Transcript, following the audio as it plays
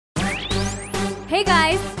Hey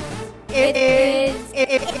guys, it's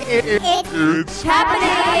happening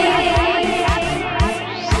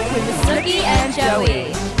with Snooki and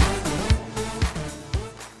Joey.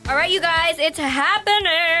 All right, you guys, it's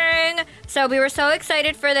happening. So we were so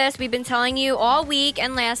excited for this. We've been telling you all week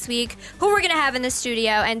and last week who we're going to have in the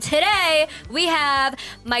studio. And today we have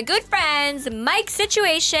my good friends, Mike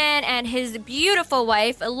Situation and his beautiful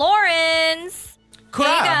wife, Lawrence. Cool.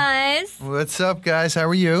 Hey, guys. What's up, guys? How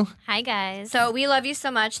are you? Hi, guys. So we love you so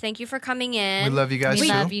much. Thank you for coming in. We love you guys, we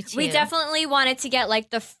too. love you, too. We definitely wanted to get like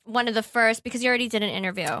one of the first because you already did an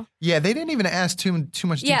interview. Yeah, they didn't even ask too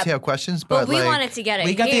much detailed questions, but we wanted to get it.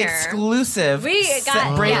 We got here. the exclusive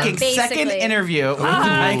breaking second interview with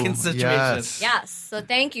Mike and Situation. Yes. So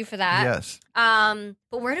thank you for that. Yes.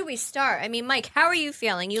 But where do we start? I mean, Mike, how are you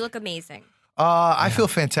feeling? You look amazing. I feel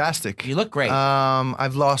fantastic. You look great.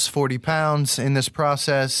 I've lost 40 pounds in this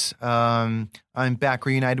process. I'm back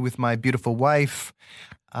reunited with my beautiful wife.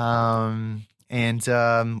 And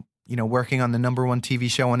working on the #1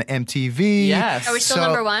 TV show on MTV. Yes. Are we still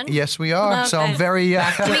number one? Yes, we are. Okay. So I'm very...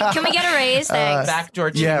 Can we get a raise? Thanks.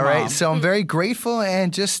 Backdoor team. Yeah, mom. right. So I'm very grateful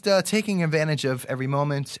and just taking advantage of every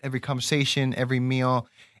moment, every conversation, every meal,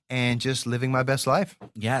 and just living my best life.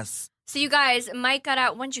 Yes. So you guys, Mike got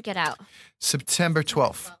out. When'd you get out? September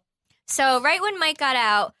 12th. So right when Mike got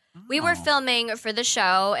out, we were filming for the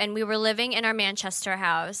show, and we were living in our Manchester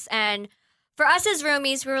house. And for us as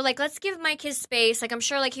roomies, we were like, let's give Mike his space. Like, I'm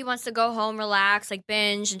sure like he wants to go home, relax, like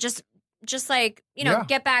binge, and just like,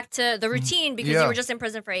 get back to the routine because you were just in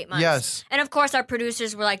prison for 8 months. Yes. And of course, our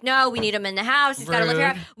producers were like, no, we need him in the house. He's got to live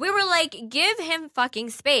here. We were like, give him fucking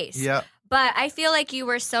space. Yeah. But I feel like you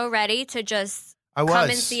were so ready to just come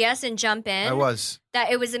and see us and jump in. I was.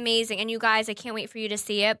 That it was amazing. And you guys, I can't wait for you to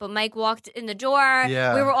see it. But Mike walked in the door.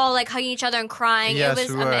 Yeah. We were all like hugging each other and crying. Yes,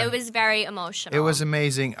 it was very emotional. It was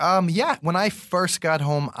amazing. When I first got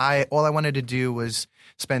home, all I wanted to do was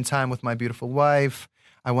spend time with my beautiful wife.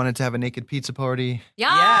 I wanted to have a naked pizza party.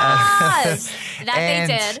 Yes! That and,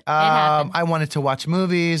 they did. It happened. I wanted to watch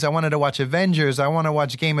movies. I wanted to watch Avengers. I want to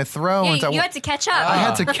watch Game of Thrones. You had to catch up. I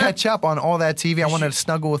had to catch up on all that TV. I wanted to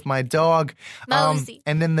snuggle with my dog.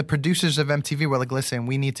 And then the producers of MTV were like, listen,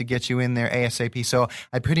 we need to get you in there ASAP. So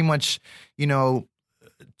I pretty much,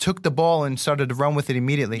 took the ball and started to run with it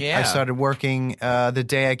immediately. Yeah. I started working the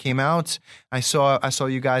day I came out. I saw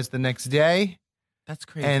you guys the next day. That's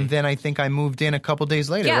crazy. And then I think I moved in a couple days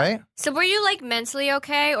later, right? So were you like mentally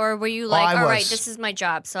okay, or were you like, all right, this is my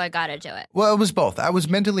job, so I got to do it? Well, it was both. I was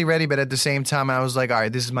mentally ready, but at the same time, I was like, all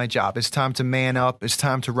right, this is my job. It's time to man up. It's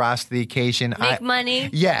time to rise to the occasion. Make money.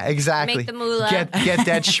 Yeah, exactly. Make the moolah. Get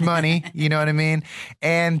that shmoney. You know what I mean?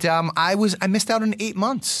 And I missed out on 8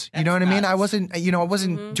 months. You know what I mean? I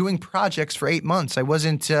wasn't doing projects for 8 months. I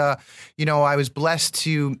wasn't. I was blessed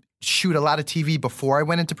to shoot a lot of TV before I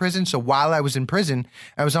went into prison. So while I was in prison,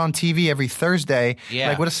 I was on TV every Thursday,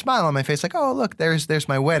 like with a smile on my face, like, oh, look, there's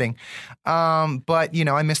my wedding. But,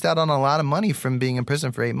 I missed out on a lot of money from being in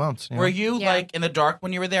prison for 8 months. Were you like in the dark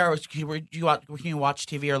when you were there? Or can you watch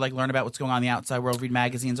TV or like learn about what's going on in the outside world, read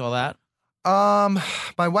magazines, all that?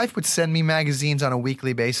 My wife would send me magazines on a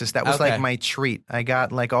weekly basis. That was like my treat. I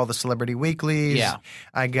got like all the celebrity weeklies. Yeah.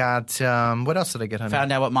 I got, what else did I get, honey?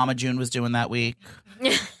 Found out what Mama June was doing that week.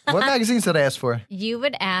 What magazines did I ask for? You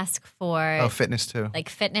would ask for fitness too. like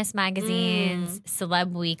fitness magazines,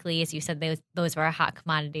 celeb weeklies. You said those were a hot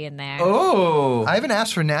commodity in there. Oh, I even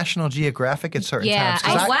asked for National Geographic at certain times.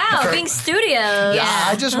 Being studios. Yeah,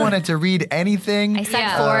 I just wanted to read anything. I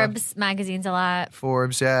sent Forbes magazines a lot.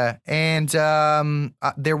 Forbes, yeah. And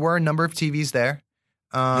there were a number of TVs there.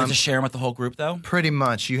 you had to share them with the whole group, though? Pretty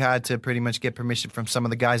much. You had to pretty much get permission from some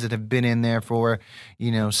of the guys that have been in there for,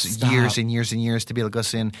 years and years and years to be like,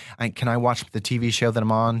 listen, can I watch the TV show that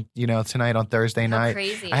I'm on, tonight on Thursday night?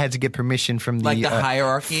 Crazy. I had to get permission from the... Like the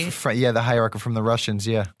hierarchy? The hierarchy from the Russians,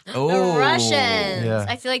 yeah. Oh. The Russians. Yeah.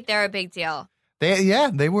 I feel like they're a big deal.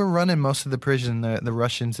 They were running most of the prison, the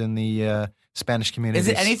Russians and the Spanish communities.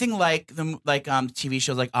 Is it anything like TV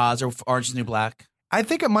shows like Oz or Orange is the New Black? I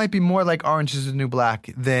think it might be more like Orange is the New Black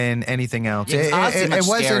than anything else. It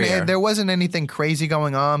wasn't. There wasn't anything crazy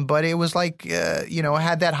going on, but it was like it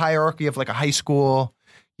had that hierarchy of like a high school.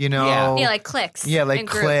 Yeah, like cliques. Yeah, like and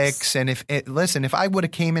cliques. And if I would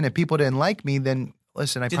have came in and people didn't like me, then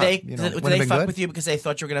listen, did they fuck with you because they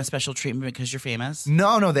thought you were gonna have special treatment because you're famous?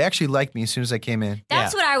 No, they actually liked me as soon as I came in.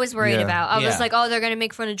 That's what I was worried about. I was like, oh, they're gonna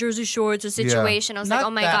make fun of Jersey Shore. It's a situation. I was like,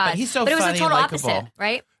 oh my god. But he's so But it was funny the total and likable. opposite,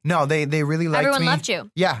 right? No, they really liked Everyone me. loved you.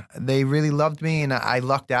 Yeah, they really loved me, and I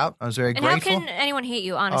lucked out. I was very And grateful. how can anyone hate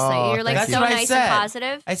you, honestly? Oh, You're like thank so you. That's what I nice said. and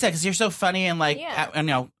positive. I said because you're so funny and like Yeah.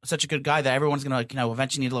 and, such a good guy that everyone's gonna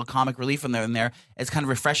eventually need a little comic relief in there. It's kind of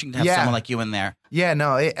refreshing to have Yeah. someone like you in there. Yeah,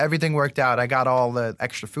 no, everything worked out. I got all the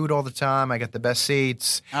extra food all the time. I got the best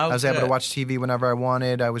seats. Oh, I was able to good. watch TV whenever I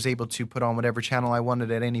wanted. I was able to put on whatever channel I wanted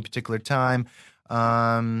at any particular time.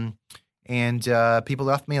 And people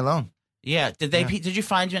left me alone. Yeah. Did you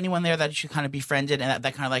find anyone there that you kind of befriended and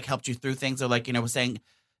that kind of like helped you through things, or like was saying,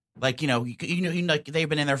 like like they've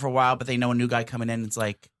been in there for a while, but they know a new guy coming in. It's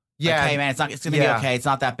like, Yeah. hey man, it's gonna be okay. It's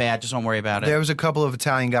not that bad. Just don't worry about it. There was a couple of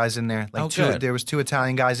Italian guys in there. Like good. There was 2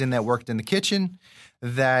 Italian guys in that worked in the kitchen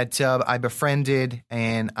that I befriended,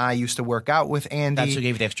 and I used to work out with Andy. That's who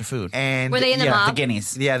gave you the extra food. And Were they in the yeah, mob? The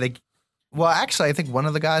guineas. Yeah, well, actually, I think one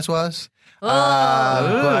of the guys was. Oh.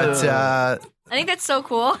 But I think that's so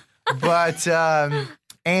cool. But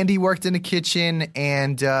Andy worked in the kitchen,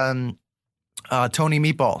 and Tony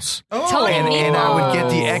Meatballs. Tony And I would get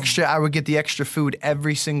the Oh. extra. I would get the extra food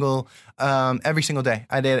every single day.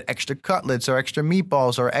 I did extra cutlets or extra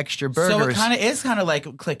meatballs or extra burgers. So it kind of is kind of like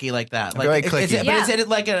clicky like that. Like, Very Is clicky. it, but is it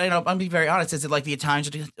like I'm being very honest? Is it like the Italians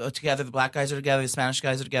are together, the black guys are together, the Spanish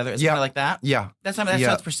guys are together? Is it Yeah. kind of like that? Yeah, That's how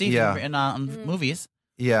it's perceived Yeah. in movies.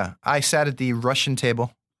 yeah. I sat at the Russian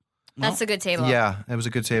table. That's a good table. Yeah, it was a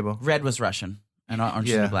good table. Red was Russian and orange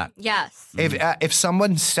Yeah. was black. Yes. If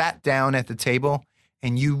someone sat down at the table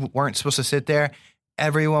and you weren't supposed to sit there,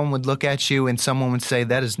 everyone would look at you and someone would say,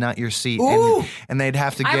 "That is not your seat," Ooh. and they'd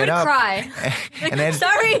have to I get would up. cry. And they'd-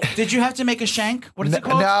 Sorry. Did you have to make a shank? What is it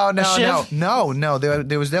called? No, A shiv? no.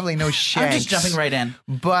 There was definitely no shanks. I'm just jumping right in.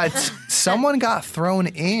 But someone got thrown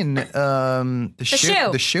in the shoe.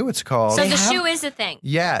 shoe. The shoe, it's called. So the shoe is a thing.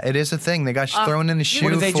 Yeah, it is a thing. They got thrown in the shoe.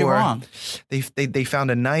 What did they do wrong? They found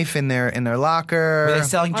a knife in their locker. Were they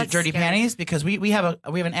selling That's dirty scary. panties? Because we have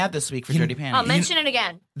an ad this week for dirty panties. Oh, mention it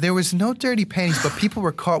again. There was no dirty panties, but people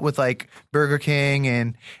were caught with like Burger King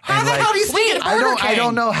and How the like, hell do you sneak in Burger I don't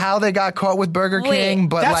King? know how they got caught with Burger Wait. King,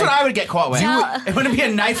 but That's like, what I would get caught with. Tell- It wouldn't be a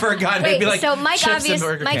knife or a gun. It'd Wait, be like so Mike, chips and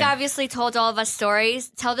Burger King. obviously told all of us stories.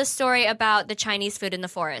 Tell the story about the Chinese food in the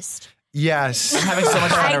forest. yes. I'm having so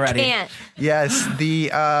much fun I already. can't. Yes, the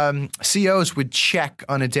COs would check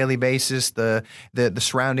on a daily basis the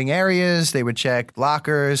surrounding areas. They would check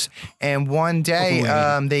lockers, and one day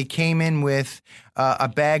they came in with a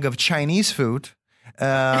bag of Chinese food,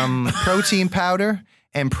 protein powder,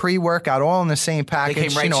 and pre-workout all in the same package.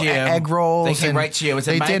 came right to you. Egg rolls. They came and right to you and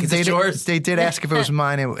said, they "Mike, did, is they this did, yours?" They did ask if it was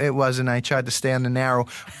mine. It wasn't. I tried to stay on the narrow,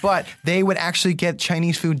 but they would actually get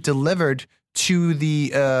Chinese food delivered to the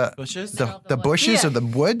Bushes? the bushes Yeah. or the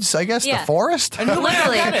woods, I guess, Yeah. the forest. And who would go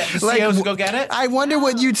Literally. get it? The Like, CEOs would go get it? I wonder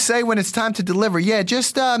what you'd say when it's time to deliver. Yeah,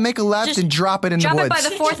 just make a left Just and drop it in Drop the it woods. by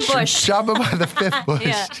the fourth bush. Drop it by the 5th bush.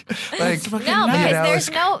 Yeah. Like, No, you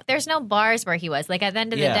because know, there's no bars where he was. Like at the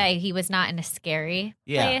end of Yeah. the day, he was not in a scary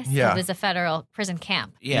Yeah. place. Yeah. It was a federal prison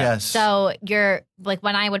camp. Yeah. Yes. So you're like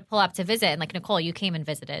when I would pull up to visit, and like Nicole, you came and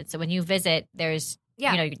visited. So when you visit, there's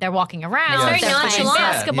Yeah. they're walking around. It's very Yes. they're playing nonchalant.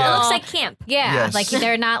 basketball. It looks like camp. Yeah, Yes. like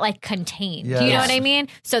they're not like contained. Yes. You know what I mean?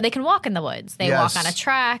 So they can walk in the woods. They Yes. walk on a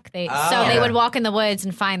track. So Oh. they Yeah. would walk in the woods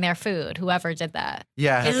and find their food. Whoever did that.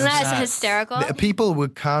 yeah. Isn't that nuts. hysterical? People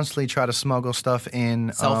would constantly try to smuggle stuff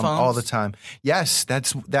in Cell phones? all the time. Yes,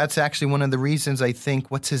 that's actually one of the reasons I think.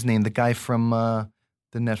 What's his name? The guy from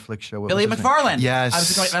the Netflix show. What Billy was his name? McFarlane. Yes. I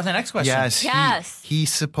was going, that's the next question. Yes. Yes. He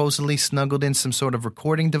supposedly snuggled in some sort of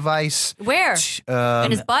recording device. Where?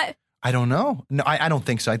 In his butt? I don't know. No, I don't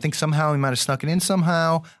think so. I think somehow he might have snuck it in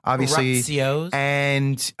somehow. Obviously, Corrupt COs.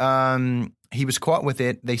 and he was caught with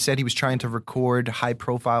it. They said he was trying to record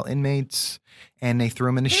high-profile inmates, and they threw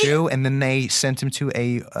him in the shoe, and then they sent him to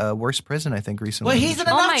a worse prison. I think recently. Well, he's in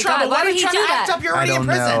Oh enough my trouble. God, Why why are would you he trying do to act that? up? You're I already in don't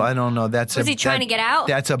prison. know. I don't know. That's Was he trying to get out?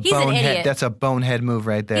 That's a He's an bonehead. idiot. That's a bonehead move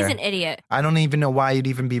right there. He's an idiot. I don't even know why you'd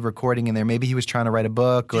even be recording in there. Maybe he was trying to write a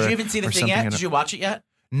book. Did or, you even see the or thing something. yet? Did you watch it yet?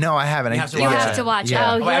 No, I haven't. You have to You watch have it. to watch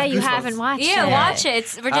Yeah. it. Oh I yeah, have you goosebumps. haven't watched Yeah, it. watch it.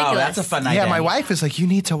 It's ridiculous. Oh, that's a fun night. Yeah, my then. wife is like, you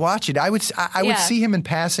need to watch it. I would Yeah. see him in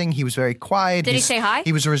passing. He was very quiet. Did he say hi?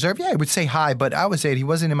 He was reserved. Yeah, he would say hi, but I would say it. He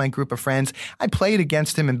wasn't in my group of friends. I played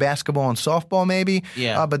against him in basketball and softball, maybe.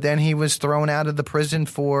 Yeah. But then he was thrown out of the prison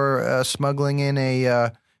for smuggling in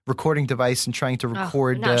a recording device and trying to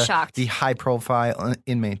record not shocked. the high-profile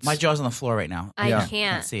inmates. My jaw's on the floor right now. I Yeah. I can't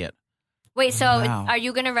can't. see it. Wait, so Wow. are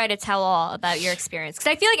you going to write a tell-all about your experience? Because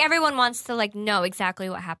I feel like everyone wants to know exactly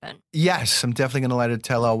what happened. Yes, I'm definitely going to let it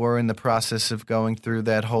tell all. We're in the process of going through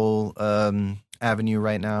that whole avenue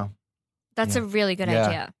right now. That's a really good Yeah,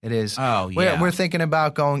 idea. it is. Oh, yeah. We're thinking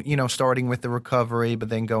about going, starting with the recovery, but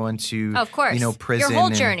then going to, Of course. prison. Your whole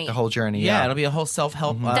and journey. The whole journey. Yeah, Yeah. it'll be a whole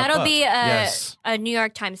self-help That'll book. be Yes. a New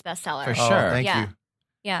York Times bestseller. For Oh, sure. thank Yeah. you.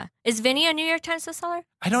 Yeah. Is Vinny a New York Times bestseller?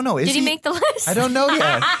 I don't know. Is Did he make the list? I don't know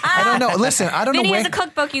yet. I don't know. Listen, I don't Vinny know where. has a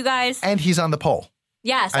cookbook, you guys. And he's on the poll.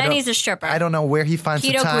 Yes, I and don't- he's a stripper. I don't know where he finds the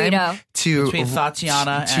Keto time Guido. to Between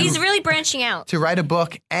Tatiana and He's really branching out. to write a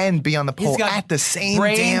book and be on the poll got at the same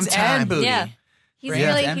brains damn time. and booty. Yeah. He's Brains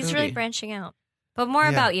really and he's booty. really branching out. But more Yeah.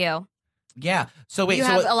 about you. Yeah. So wait, You so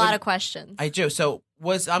have what- a lot what- of questions. I do. So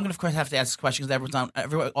I'm gonna of course have to ask questions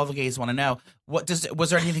because all the gays want to know. Was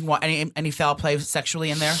there anything any foul play sexually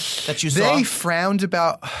in there that you saw? They frowned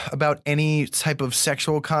about any type of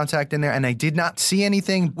sexual contact in there, and I did not see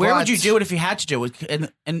anything. Where would but you do it if you had to do it?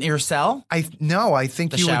 In your cell? I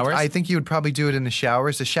think The you showers? would. I think you would probably do it in the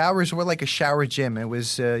showers. The showers were like a shower gym. It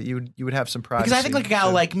was you would have some privacy. Because I think like a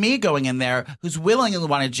gal like me going in there who's willing and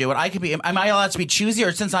want to do it, I could be. Am I allowed to be choosy,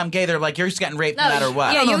 or since I'm gay, they're like you're just getting raped no matter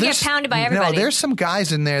what? Yeah, No, you get there's- pounded by everybody. No, there's some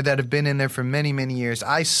guys in there that have been in there for many, many years.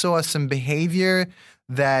 I saw some behavior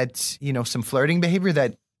that, some flirting behavior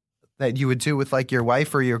that you would do with like your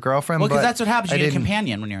wife or your girlfriend. Well, because but that's what happens. I You need a didn't-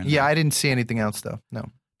 companion when you're in there. Yeah, I didn't see anything else though. No.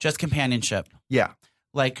 Just companionship, Yeah.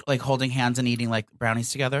 like holding hands and eating like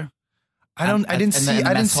brownies together. I didn't In the see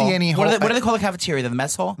mess hall. any. What do they call the cafeteria? The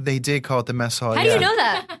mess hall? They did call it the mess hall. How do yeah. you know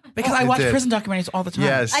that? Because I They watch did. prison documentaries all the time.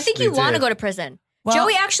 Yes. I think they you want to did. go to prison. Well-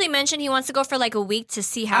 Joey actually mentioned he wants to go for like a week to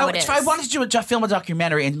see how it is. I wanted to film a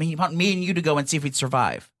documentary and me and you to go and see if we'd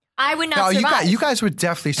survive. I would not No, survive. you guys would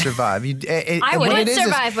definitely survive. I what wouldn't it is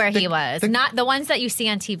survive where the- he was. the- Not the ones that you see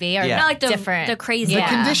on TV are Yeah. Not like the different. the crazy. The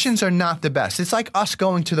ones. conditions are not the best. It's like us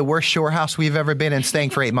going to the worst shore house we've ever been and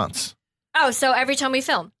staying for 8 months. Oh, so every time we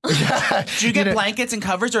film. Do you get know- blankets and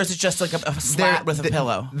covers, or is it just like a slat with a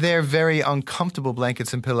pillow? They're very uncomfortable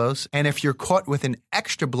blankets and pillows. And if you're caught with an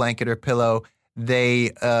extra blanket or pillow,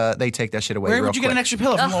 they take that shit away. Where real would you get an quick. extra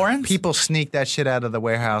pillow from, Lawrence? People sneak that shit out of the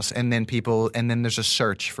warehouse, and then there's a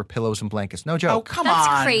search for pillows and blankets. No joke. Oh, come That's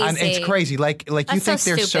on. crazy. And it's crazy. Like you That's so think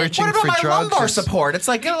they're stupid. searching What about for my drugs? lumbar or- support? It's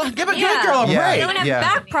like, give a Yeah. good girl a Yeah. break. They don't have Yeah.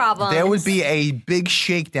 back problems. There would be a big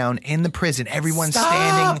shakedown in the prison. Everyone's Stop.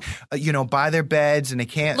 standing, by their beds, and they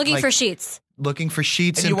can't looking like, for sheets. looking for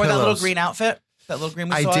sheets And and you wore that pillows. little green outfit? That little green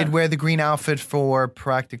we I saw? did wear the green outfit for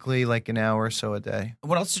practically like an hour or so a day.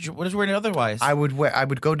 What else did you wear otherwise? I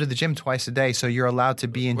would go to the gym twice a day, so you're allowed to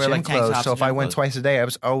be in Wear, gym like, tank clothes. tops So and if I gym went clothes. twice a day, I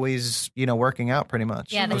was always, working out pretty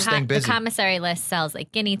much. Yeah, I the, was staying the busy. commissary list sells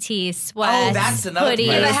like guinea teas, sweats, that's another hoodies. place.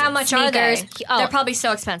 Yeah, but how much are they? sneakers. Oh, They're probably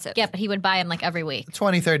so expensive. yeah, but he would buy them like every week.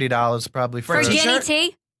 $20-$30 probably For For a a t-shirt? guinea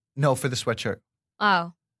tea? No, for the sweatshirt.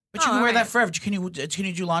 Oh. But you Oh, can wear alright. that forever. Can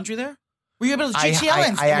you do laundry there? Were you able to I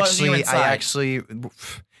GTL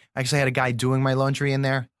actually had a guy doing my laundry in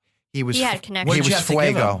there. He was He had connections. He What did you was have to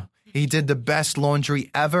give fuego. him? He did the best laundry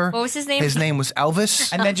ever. What was his name? His name was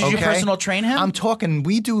Elvis. And then did you okay? personal train him? I'm talking.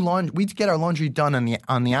 We do laundry. We get our laundry done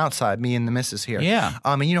on the outside. Me and the missus here. Yeah.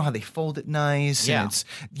 And you know how they fold it nice. Yeah. And it's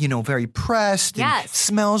very pressed. And Yes.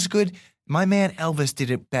 smells good. My man Elvis did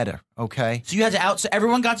it better. Okay. So you had to so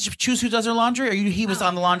everyone got to choose who does their laundry, or he was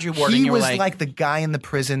on the laundry ward and He you were was like the guy in the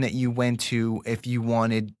prison that you went to if you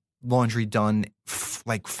wanted laundry done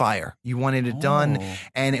like fire. You wanted it done, Oh.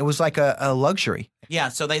 and it was like a luxury. yeah.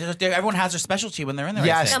 So everyone has their specialty when they're in there. I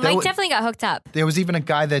Yes. No, think. there Mike wa- definitely got hooked up. There was even a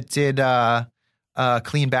guy that did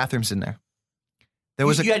clean bathrooms in there. There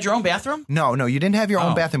was you had your own bathroom. No, you didn't have your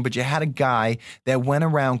own Oh. bathroom, but you had a guy that went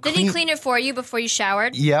around. Did he clean it for you before you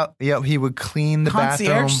showered? Yep. He would clean the Concierge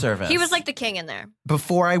bathroom. service. He was like the king in there.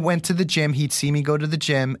 Before I went to the gym, he'd see me go to the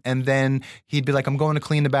gym, and then he'd be like, "I'm going to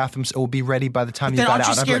clean the bathrooms. It will be ready by the time Then you got aren't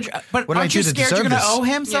you out." I'd be scared? like, But what do I aren't do you to scared you're deserve going to this? owe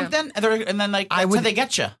him something? And then like that's how they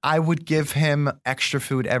get you. I would give him extra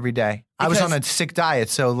food every day. I was on a sick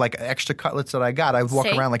diet, so like extra cutlets that I got, I would walk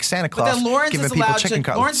See? around like Santa But Claus, then Lawrence giving is people allowed chicken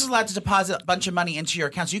to. Lawrence cutlets. is allowed to deposit a bunch of money into your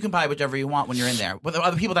account, so you can buy whatever you want when you're in there. With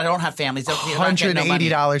other people that don't have families, they're not getting no money.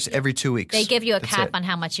 $180 every 2 weeks. They give you a That's cap it. on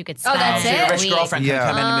how much you could Oh, spend. that's So your it? rich girlfriend can Yeah.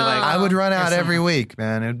 come in and be like, I would run out here's every some- week,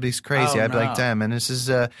 man. It would be crazy. Oh, I'd be like, no. damn, and this is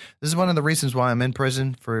one of the reasons why I'm in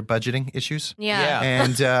prison for budgeting issues. Yeah.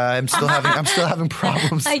 And I'm still having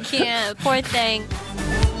problems. I can't. Poor thing.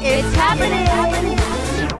 It's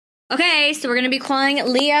happening. Okay, so we're going to be calling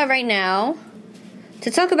Leah right now to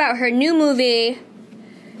talk about her new movie,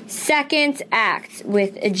 Second Act,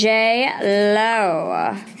 with J.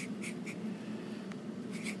 Lo.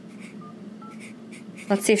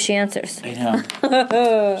 Let's see if she answers. I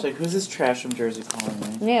know. She's like, who's this trash from Jersey calling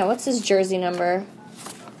me? Yeah, what's his jersey number?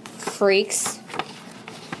 Freaks.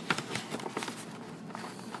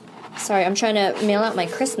 Sorry, I'm trying to mail out my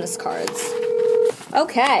Christmas cards.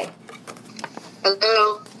 Okay.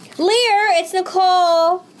 Hello. Lear, it's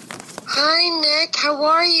Nicole. Hi, Nick. How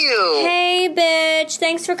are you? Hey, bitch.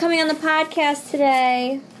 Thanks for coming on the podcast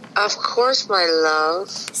today. Of course, my love.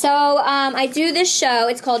 So, I do this show.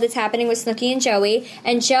 It's called It's Happening with Snooki and Joey.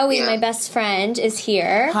 And Joey, my best friend, is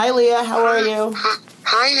here. Hi, Leah. How are you?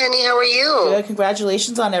 Hi, honey. How are you? Good.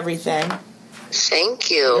 Congratulations on everything. Thank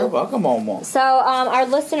you. You're welcome, Momo. So, our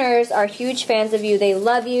listeners are huge fans of you. They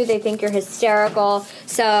love you. They think you're hysterical.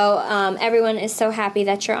 So, everyone is so happy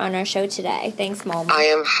that you're on our show today. Thanks,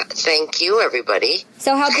 Momo. Thank you, everybody.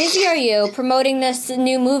 So how busy are you promoting this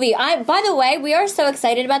new movie? By the way, we are so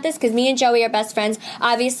excited about this because me and Joey are best friends.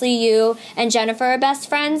 Obviously, you and Jennifer are best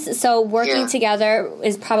friends. So working together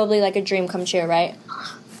is probably like a dream come true, right?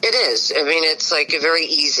 It is. I mean, it's like very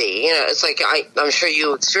easy. You know, it's like I'm sure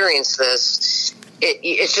you experienced this.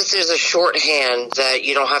 It's just there's a shorthand that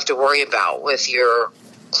you don't have to worry about with your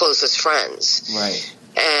closest friends. Right.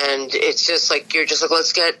 And it's just like, you're just like,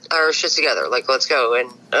 let's get our shit together. Like, let's go.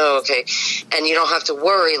 And, okay. And you don't have to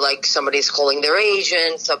worry, like, somebody's calling their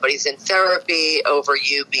agent, somebody's in therapy over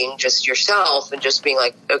you being just yourself and just being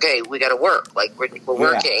like, okay, we got to work. Like, we're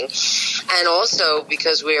working. And also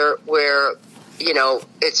because we're, you know,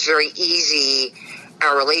 it's very easy.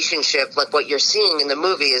 Our relationship, like what you're seeing in the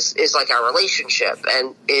movie is like our relationship.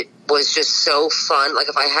 And it was just so fun. Like,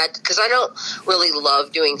 if I had, because I don't really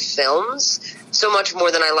love doing films so much more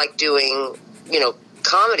than I like doing, you know,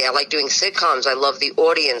 comedy. I like doing sitcoms. I love the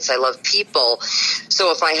audience. I love people.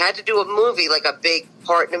 So if I had to do a movie, like a big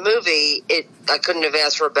part in a movie, I couldn't have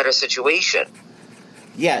asked for a better situation.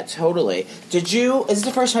 Yeah, totally. Is this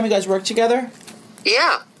the first time you guys worked together?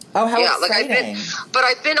 Yeah. Oh, how exciting. exciting.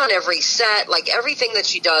 I've been on every set, like everything that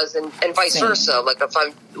she does and vice versa. Like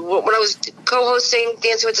when I was co-hosting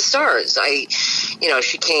Dancing with the Stars,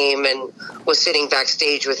 she came and was sitting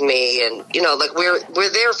backstage with me and, you know, like we're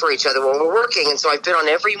there for each other when we're working. And so I've been on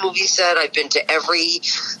every movie set. I've been to every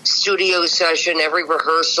studio session, every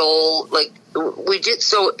rehearsal. Like we did.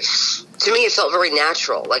 So to me, it felt very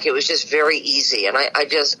natural. Like it was just very easy. And I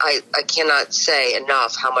cannot say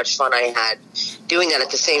enough how much fun I had doing that.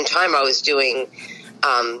 At the same time, I was doing,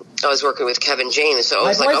 I was working with Kevin James. So I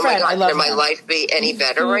was like, oh my God, can my life be any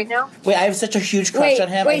better right now? Wait, I have such a huge crush on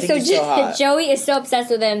him. I think he's so hot. Joey is so obsessed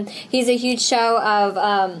with him. He's a huge huge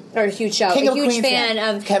fan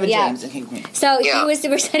of Kevin James and King of Queens. So he was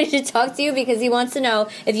super excited to talk to you because he wants to know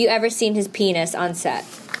if you ever seen his penis on set.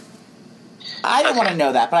 I don't want to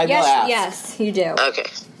know that, but I will ask. Yes, you do. Okay.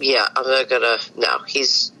 Yeah, I'm not gonna. No,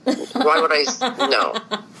 why would I? No.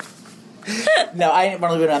 No, I didn't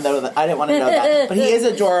want to know that. I didn't want to know that. But he is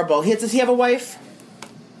adorable. Does he have a wife?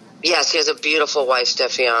 Yes, he has a beautiful wife,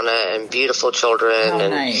 Steffiana, and beautiful children. Oh,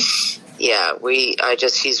 and nice. Yeah,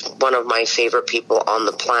 he's one of my favorite people on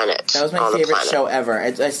the planet. That was my favorite show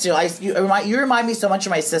ever. You remind me so much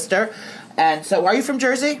of my sister. And so, are you from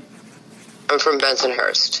Jersey? I'm from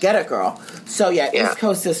Bensonhurst. Get it, girl. So, East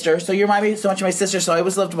Coast sister. So, you remind me so much of my sister. So, I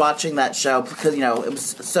always loved watching that show because, you know, it was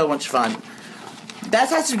so much fun. That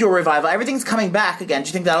has to do a revival. Everything's coming back again. Do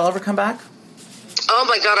you think that'll ever come back? Oh,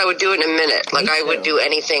 my God, I would do it in a minute. Like, I would do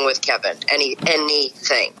anything with Kevin.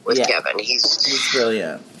 Anything with Kevin. He's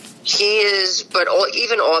brilliant. He is, but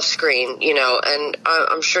even off screen, you know, and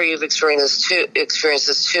I'm sure you've experienced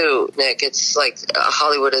this too, Nick. It's like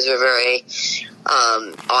Hollywood is a very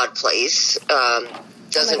odd place.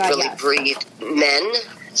 Doesn't really breed men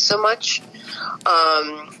so much.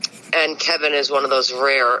 And Kevin is one of those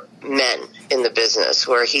rare men in the business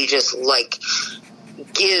where he just like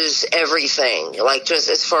gives everything, like just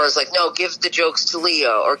as far as like, no, give the jokes to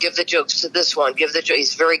Leo or give the jokes to this one,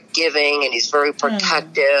 he's very giving and he's very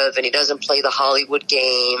protective and he doesn't play the Hollywood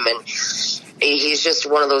game and he's just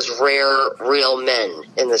one of those rare, real men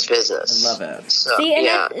in this business. I love it. So, see,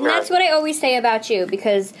 that's what I always say about you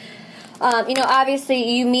because you know,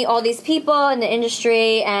 obviously you meet all these people in the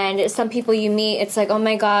industry and some people you meet, it's like, oh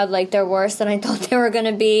my God, like they're worse than I thought they were going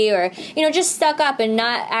to be or, you know, just stuck up and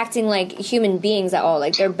not acting like human beings at all.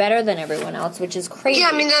 Like they're better than everyone else, which is crazy. Yeah,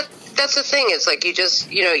 I mean, that's the thing. It's like you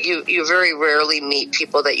just, you know, you very rarely meet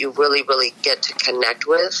people that you really, really get to connect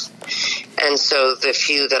with. And so the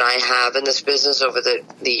few that I have in this business over the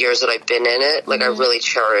years that I've been in it, like I really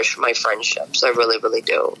cherish my friendships. I really, really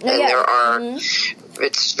do. And there are...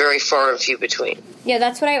 It's very far and few between. Yeah,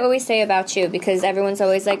 that's what I always say about you because everyone's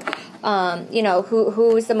always like, you know,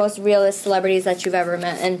 who's the most realist celebrities that you've ever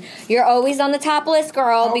met, and you're always on the top list,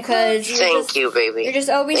 girl. Because thank you, baby. You're just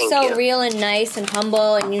always real and nice and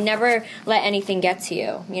humble, and you never let anything get to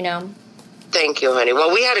you. You know. Thank you, honey.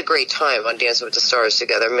 Well, we had a great time on Dancing with the Stars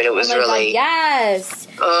together. I mean, it was really... God, yes.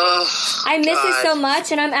 Oh, I miss it so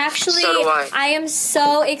much, and I'm actually... So do I am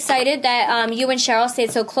so excited that you and Cheryl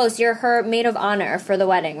stayed so close. You're her maid of honor for the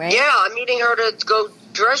wedding, right? Yeah, I'm meeting her to go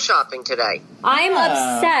dress shopping today. I'm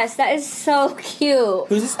obsessed. That is so cute.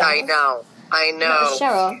 Who's this? I know.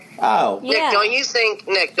 Cheryl. Oh. Yeah.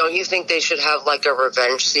 Nick, don't you think they should have like a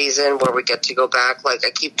revenge season where we get to go back? Like, I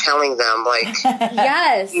keep telling them, like,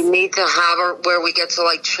 Yes. you need to have where we get to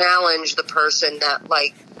like challenge the person that,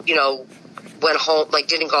 like, you know, went home, like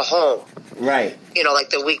didn't go home. Right. You know, like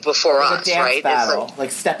the week before Like us, a dance right? battle. It's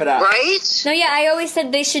like step it up. right? No, yeah, I always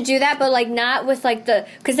said they should do that, but like not with like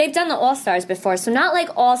because they've done the All-Stars before, so not like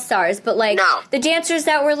All-Stars, but like the dancers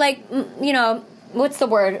that were like, you know, what's the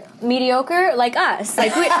word? Mediocre, like us.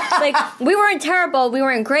 Like we weren't terrible, we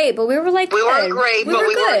weren't great, but we were like we good. weren't great, but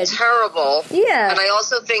we weren't terrible. Yeah. And I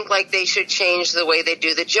also think like they should change the way they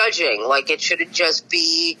do the judging. Like it shouldn't just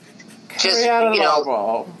be Carry out an all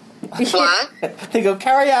ball. What? They go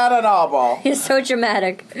carry out an all ball. He's so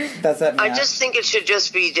dramatic. Does that mean? I just think it should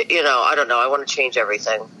just be, you know, I don't know. I want to change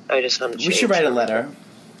everything. I just want to change. We should write a letter.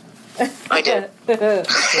 I did. Wait,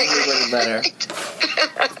 so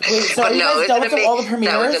But you no, guys done with all the that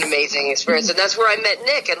premieres? was an amazing experience, and that's where I met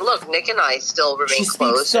Nick. And look, Nick and I still remain She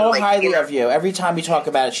close. speaks so and, like, highly you know, of you. Every time we talk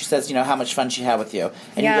about it, she says, you know, how much fun she had with you.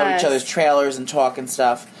 And you go to Yes. each other's trailers and talk and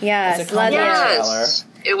stuff. Yes, It's a comedy love it. trailer. Yes,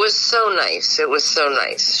 it was so nice. It was so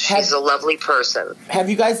nice. She's a lovely person. Have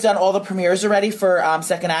you guys done all the premieres already for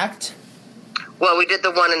second act? Well, we did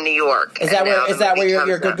the one in New York. Is that where your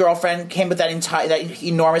comes good out. girlfriend came with that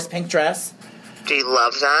enormous pink dress? Do you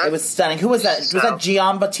love that? It was stunning. Who was that? Was that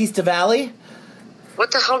Gian Battista Valli? What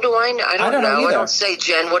the hell do I know? I don't know. either. I don't say,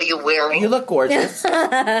 Jen, what are you wearing? You look gorgeous.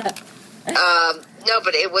 No,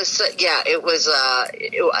 but it was, it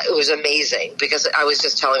was amazing because I was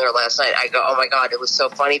just telling her last night, I go, oh my God, it was so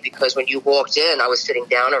funny because when you walked in, I was sitting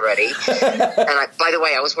down already. And by the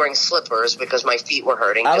way, I was wearing slippers because my feet were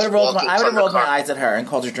hurting. I would have rolled my car. eyes at her and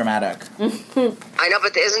called her dramatic. I know,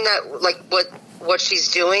 but isn't that like what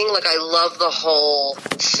she's doing? Like, I love the whole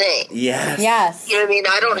thing. Yes. Yes. You know what I mean?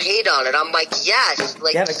 I don't hate on it. I'm like, yes.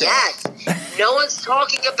 Like, yes. No one's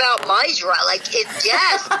talking about my dress. Like,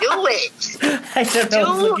 yes, do it. I don't know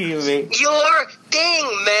who's looking at me. Your thing,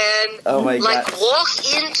 man. Oh, my God. Like, walk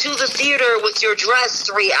into the theater with your dress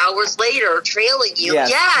 3 hours later, trailing you.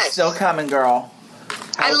 Yes. So common, girl.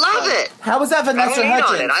 I love it. How was that Vanessa I hate on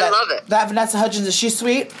Hudgens? it. I love it. That Vanessa Hudgens, is she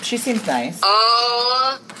sweet? She seems nice.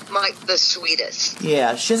 Oh, the sweetest.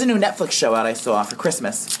 Yeah, she has a new Netflix show out I saw for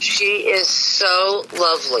Christmas. She is so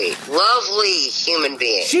lovely. Lovely human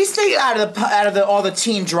being. She stays out of all the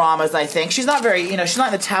teen dramas, I think. She's not very, she's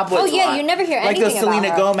not in the tabloids Oh, yeah, a lot. you never hear like anything those Selena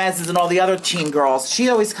about her. Gomez's and all the other teen girls. She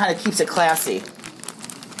always kind of keeps it classy.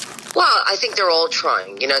 Well, I think they're all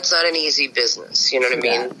trying. You know, it's not an easy business. You know what I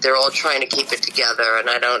mean? Yeah. They're all trying to keep it together, and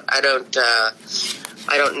I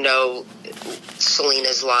don't know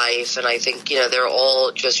Selena's life, and I think they're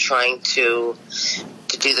all just trying to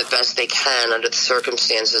do the best they can under the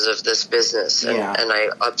circumstances of this business, and, Yeah. and I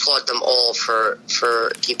applaud them all for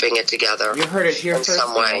keeping it together. You heard it here in first.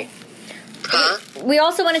 some way. Huh? We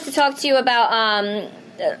also wanted to talk to you about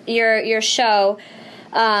your show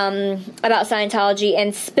about Scientology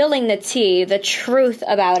and spilling the tea, the truth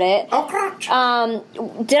about it. Oh, crap.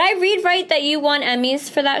 Did I read right that you won Emmys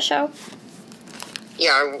for that show?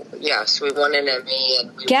 Yes, we won an Emmy,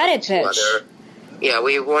 and we Get won it, two bitch.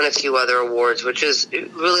 we won a few other awards, which is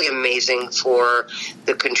really amazing for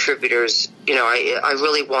the contributors. I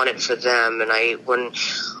really want it for them, and when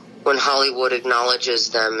Hollywood acknowledges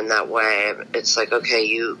them in that way, it's like, okay,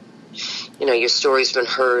 your story's been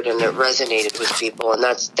heard and it resonated with people, and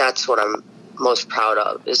that's what I'm most proud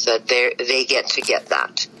of, is that they get to get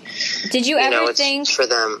that. Did you ever it's think for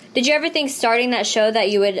them? Did you ever think starting that show that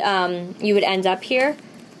you would end up here?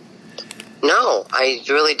 No, I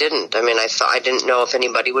really didn't. I mean, I didn't know if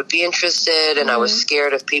anybody would be interested, and I was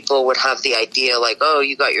scared if people would have the idea like, oh,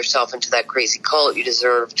 you got yourself into that crazy cult, you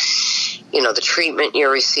deserve, the treatment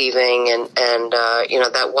you're receiving, and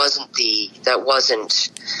that wasn't the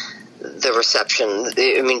reception.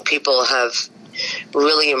 I mean, people have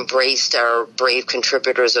really embraced our brave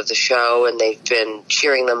contributors of the show, and they've been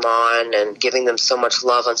cheering them on and giving them so much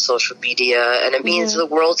love on social media, and it means the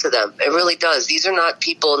world to them. It really does. These are not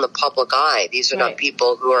people in the public eye. These are not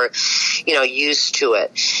people who are, used to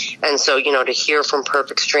it. And so, to hear from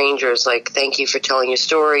perfect strangers, like, thank you for telling your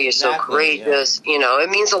story, you're so courageous, it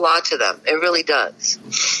means a lot to them. It really does.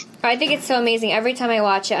 I think it's so amazing. Every time I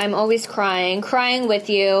watch it, I'm always crying with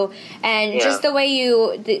you. And just the way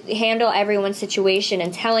you handle everyone's situation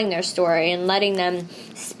and telling their story and letting them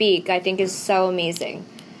speak, I think is so amazing.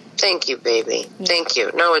 Thank you, baby. Thank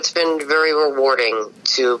you. No, it's been very rewarding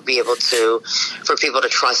to be able for people to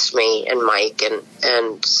trust me and Mike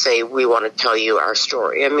and say, we want to tell you our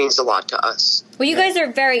story. It means a lot to us. Well, you guys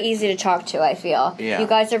are very easy to talk to, I feel. Yeah. You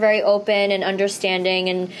guys are very open and understanding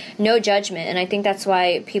and no judgment. And I think that's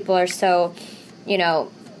why people are so,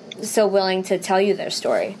 so willing to tell you their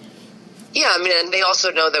story. Yeah, I mean, and they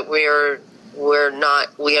also know that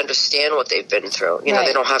we understand what they've been through. You know,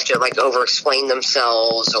 they don't have to over-explain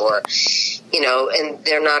themselves or, and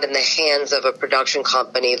they're not in the hands of a production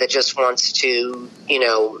company that just wants to,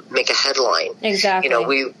 make a headline. Exactly.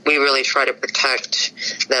 We really try to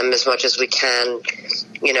protect them as much as we can,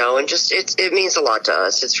 and just, it means a lot to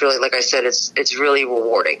us. It's really, like I said, it's really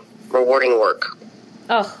rewarding work.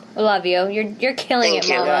 Oh, I love you. You're killing Thank it,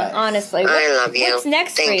 you. Mama. Honestly. I love you. What's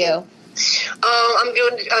next Thank for you?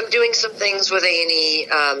 I'm doing some things with A&E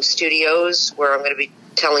Studios where I'm going to be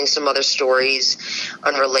telling some other stories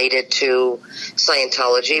unrelated to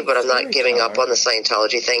Scientology, but I'm not giving up on the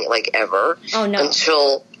Scientology thing ever. Oh no!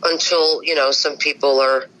 Until some people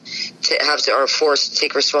are forced to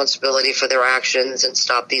take responsibility for their actions and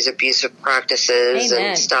stop these abusive practices. Amen.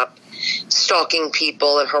 And stop stalking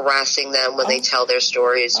people and harassing them when they tell their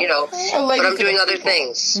stories. But I'm doing other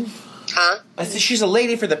things. Huh? I said she's a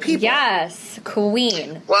lady for the people. Yes,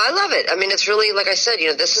 queen. Well, I love it. I mean, it's really, like I said,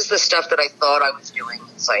 this is the stuff that I thought I was doing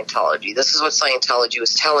in Scientology. This is what Scientology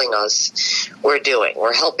was telling us we're doing.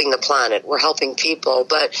 We're helping the planet. We're helping people.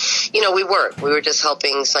 But, we weren't. We were just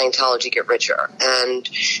helping Scientology get richer. And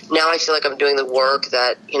now I feel like I'm doing the work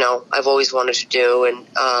that, I've always wanted to do. And,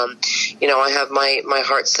 I have my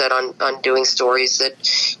heart set on doing stories that,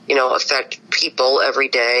 affect people every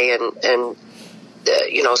day and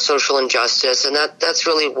social injustice, and that's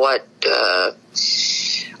really what I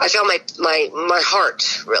found my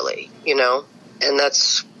heart, really, and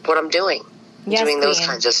that's what I'm doing. Yes, doing those queen.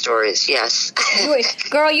 kinds of stories. Yes.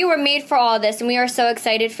 Girl, you were made for all this, and we are so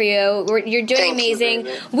excited for you. You're doing Thank amazing.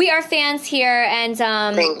 You, we are fans here, and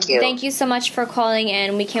thank you. Thank you so much for calling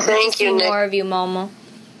in. We can't wait to see more of you, Momo.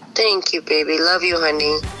 Thank you, baby. Love you,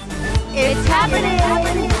 honey. It's happening.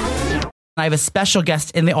 I have a special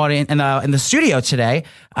guest in the audience in the studio today.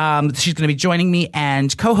 She's going to be joining me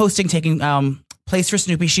and co-hosting, taking place for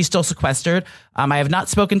Snoopy. She's still sequestered. I have not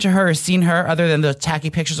spoken to her or seen her other than the tacky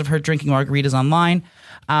pictures of her drinking margaritas online.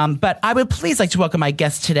 But I would please like to welcome my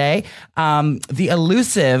guest today, the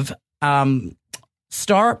elusive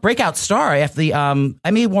breakout star after the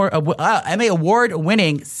Emmy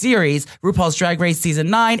Award-winning series RuPaul's Drag Race Season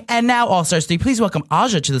 9 and now All Stars 3. Please welcome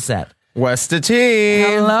Aja to the set. What's the tea?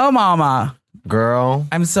 Hello, Mama. Girl.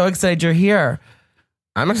 I'm so excited you're here.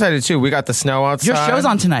 I'm excited too. We got the snow outside. Your show's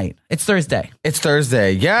on tonight. It's Thursday. It's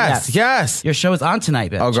Thursday. Yes. Your show is on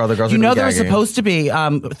tonight, bitch. Oh, girl, the girls are there was supposed to be,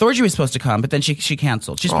 Thorgy was supposed to come, but then she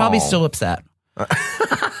canceled. She's probably still upset.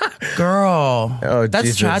 Girl. Oh, that's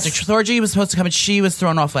Jesus. tragic. Thorgy was supposed to come and she was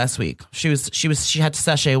thrown off last week. She had to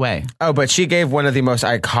sashay away. Oh, but she gave one of the most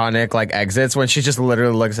iconic exits when she just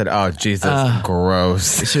literally looks at, oh, Jesus,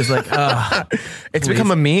 gross. She was like, it's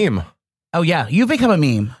become a meme. Oh yeah, you've become a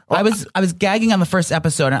meme. I was gagging on the first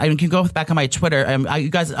episode, and I can go back on my Twitter. I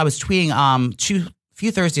was tweeting a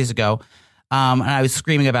few Thursdays ago, and I was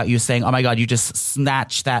screaming about you, saying, "Oh my God, you just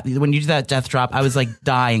snatched that!" When you did that death drop, I was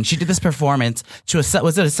dying. She did this performance to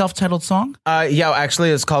was it a self-titled song? Yeah,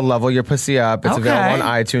 actually, it's called "Level Your Pussy Up." It's available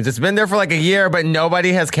on iTunes. It's been there for a year, but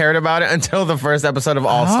nobody has cared about it until the first episode of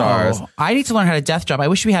All Stars. I need to learn how to death drop. I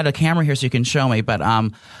wish we had a camera here so you can show me, but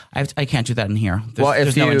I can't do that in here.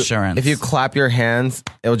 There's no insurance. If you clap your hands,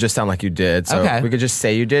 it'll just sound like you did. So we could just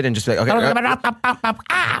say you did and just be like,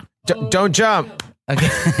 okay, don't jump. Okay.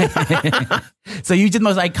 So you did the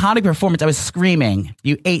most iconic performance. I was screaming.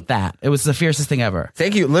 You ate that. It was the fiercest thing ever.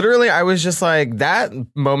 Thank you. Literally, I was just that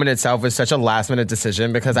moment itself was such a last minute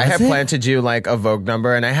decision because I had planned to do a Vogue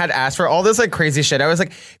number and I had asked for all this crazy shit. I was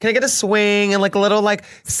like, can I get a swing and a little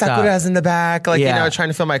sakuras in the back? Trying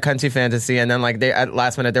to feel my country fantasy. And then they at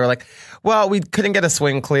last minute, they were like, well, we couldn't get a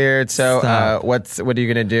swing cleared. So what are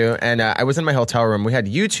you going to do? And I was in my hotel room. We had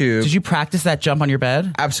YouTube. Did you practice that jump on your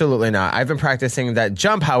bed? Absolutely not. I've been practicing that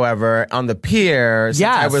jump, however, on the pier since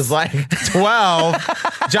I was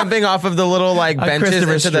 12, jumping off of the little benches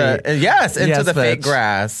into the fake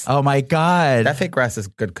grass. Oh my God. That fake grass is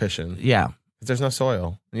good cushion. Yeah. There's no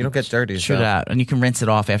soil. You don't get dirty. True so. that. And you can rinse it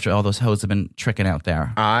off after all those hoes have been tricking out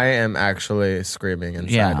there. I am actually screaming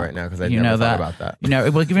inside right now because I never thought about that. You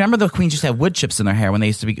know, well, remember the queens used to have wood chips in their hair when they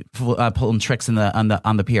used to be pulling tricks on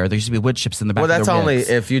the pier. There used to be wood chips in the back. Well, of that's their only wigs.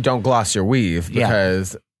 if you don't gloss your weave,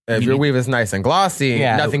 because if your weave is nice and glossy,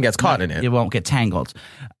 nothing gets caught in it. It won't get tangled.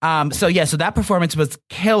 So that performance was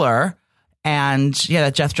killer. And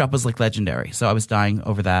that Jeff drop was like legendary. So I was dying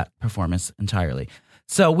over that performance entirely.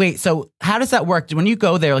 So wait, so how does that work? When you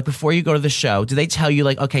go there, like before you go to the show, do they tell you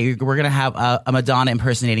like, okay, we're going to have a Madonna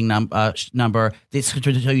impersonating number? They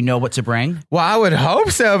tell you know what to bring? Well, I would hope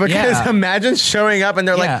so, because imagine showing up and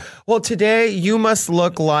they're like, well, today you must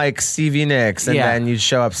look like Stevie Nicks. And then you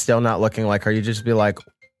show up still not looking like her. You just be like,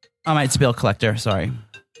 oh, it's a bill collector. Sorry.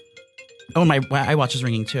 Oh, my iWatch is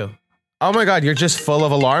ringing too. Oh my God, you're just full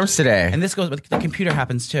of alarms today. And this goes, but the computer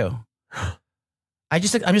happens too. I'm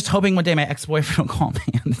just hoping one day my ex-boyfriend will call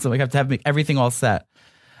me, and so I have to have everything all set.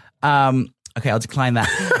 Okay, I'll decline that.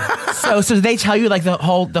 So do they tell you like the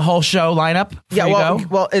whole show lineup?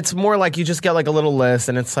 Well, it's more like you just get like a little list,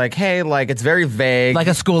 and it's like, hey, like it's very vague, like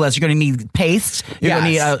a school list. You're going to need paste. You're going to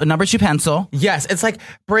need a number 2 pencil. Yes, it's like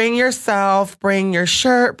bring yourself, bring your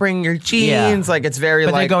shirt, bring your jeans. Like it's very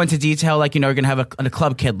but they go into detail, like you're going to have a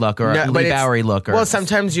club kid look or a Lee Bowery look. Or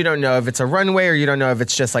sometimes you don't know if it's a runway or you don't know if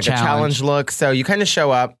it's just like a challenge look. So you kind of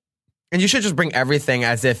show up. And you should just bring everything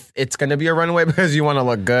as if it's going to be a runway because you want to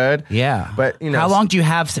look good. Yeah. But, how long do you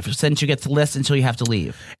have since you get to list until you have to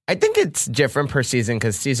leave? I think it's different per season,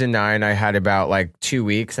 because season 9 I had about like 2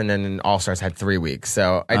 weeks, and then in All Stars had 3 weeks.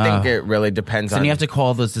 So I think it really depends on. And you have to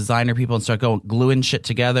call those designer people and start gluing shit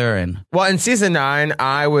together. And well, in season 9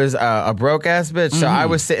 I was a broke ass bitch, so I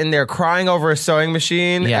was sitting there crying over a sewing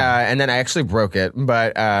machine, and then I actually broke it.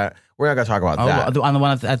 But we're not going to talk about that. On the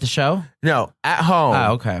one at the show? No, at home.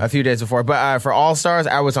 Oh, okay. A few days before. But for All Stars,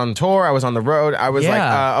 I was on tour. I was on the road. I was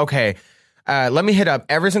like, okay, let me hit up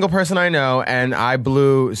every single person I know. And I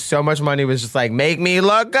blew so much money. It was just like, make me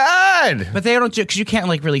look good. But they don't do, because you can't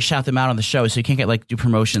like really shout them out on the show. So you can't get like do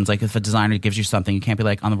promotions. Like if a designer gives you something, you can't be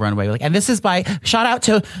like on the runway. Like, and this is by shout out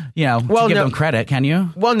to, to give them credit. Can you?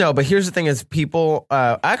 Well, no, but here's the thing is people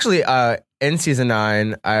in season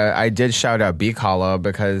 9, I did shout out Beak Hollow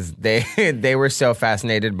because they were so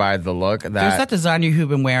fascinated by the look. There's that designer you've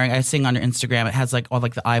been wearing. I sing on your Instagram. It has like all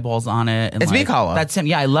like the eyeballs on it. And it's Beak Hollow. That's him.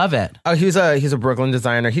 Yeah, I love it. Oh, he's a Brooklyn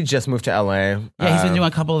designer. He just moved to LA. Yeah, he's been doing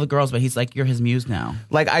a couple of the girls, but he's like you're his muse now.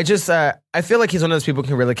 Like I just I feel like he's one of those people who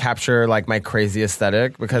can really capture like my crazy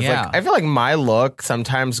aesthetic, because like I feel like my look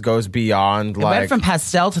sometimes goes beyond it went from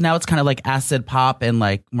pastel to now it's kind of like acid pop and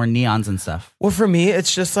like more neons and stuff. Well, for me,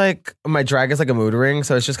 it's just like my drag is like a mood ring,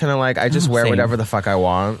 so it's just kind of like I just wear whatever the fuck I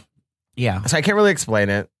want. Yeah. So I can't really explain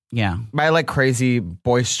it. Yeah. But I like crazy,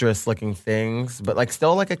 boisterous looking things, but like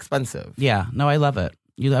still like expensive. Yeah. No, I love it.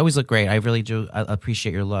 You always look great. I really do. I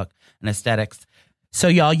appreciate your look and aesthetics. So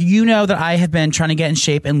y'all, you know that I have been trying to get in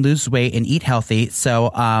shape and lose weight and eat healthy.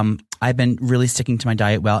 So I've been really sticking to my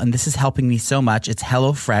diet well, and this is helping me so much. It's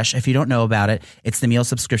HelloFresh. If you don't know about it, it's the meal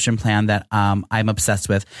subscription plan that I'm obsessed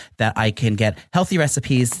with, that I can get healthy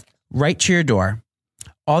recipes right to your door.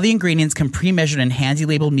 All the ingredients come pre-measured in handy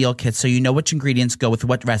labeled meal kits, so you know which ingredients go with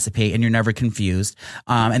what recipe and you're never confused.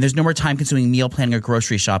 And there's no more time-consuming meal planning or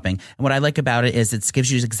grocery shopping. And what I like about it is it gives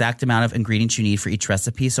you the exact amount of ingredients you need for each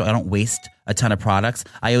recipe, so I don't waste a ton of products.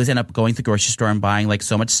 I always end up going to the grocery store and buying like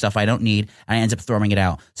so much stuff I don't need, and I end up throwing it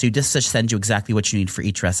out. So you just send you exactly what you need for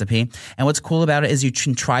each recipe. And what's cool about it is you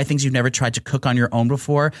can try things you've never tried to cook on your own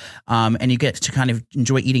before, and you get to kind of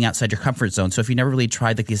enjoy eating outside your comfort zone. So if you never really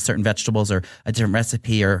tried like these certain vegetables or a different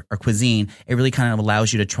recipe or cuisine, it really kind of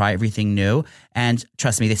allows you to try everything new. And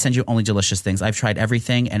trust me, they send you only delicious things. I've tried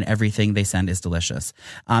everything, and everything they send is delicious.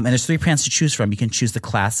 And there's 3 plans to choose from. You can choose the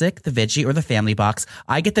classic, the veggie, or the family box.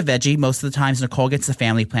 I get the veggie most of the times. Nicole gets the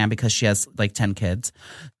family plan because she has like 10 kids.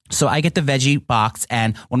 So I get the veggie box,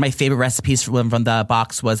 and one of my favorite recipes from the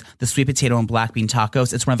box was the sweet potato and black bean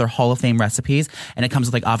tacos. It's one of their Hall of Fame recipes, and it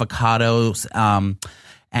comes with like avocados,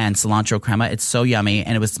 and cilantro crema. It's so yummy,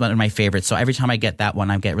 and it was one of my favorites. So every time I get that one,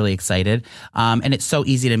 I get really excited. And it's so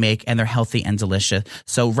easy to make, and they're healthy and delicious.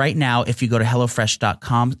 So right now, if you go to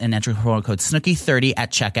HelloFresh.com and enter promo code Snooki30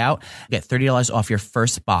 at checkout, you get $30 off your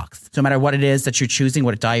first box. So no matter what it is that you're choosing,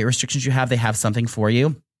 what diet restrictions you have, they have something for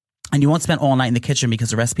you. And you won't spend all night in the kitchen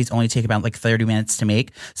because the recipes only take about like 30 minutes to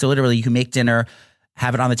make. So literally, you can make dinner,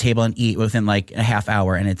 have it on the table, and eat within like a half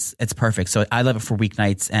hour, and it's perfect. So I love it for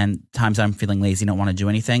weeknights and times I'm feeling lazy, don't want to do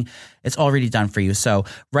anything. It's already done for you. So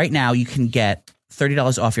right now you can get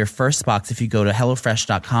 $30 off your first box if you go to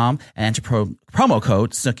HelloFresh.com and enter promo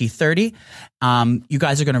code Snooki30. You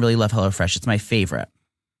guys are going to really love HelloFresh. It's my favorite.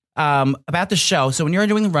 about the show. So when you're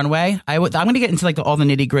doing the runway, I'm going to get into like all the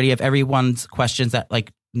nitty gritty of everyone's questions that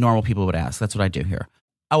like normal people would ask. That's what I do here.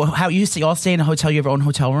 Oh, how you all stay in a hotel? You have your own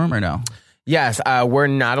hotel room or no? Yes, we're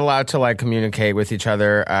not allowed to like communicate with each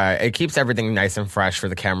other. It keeps everything nice and fresh for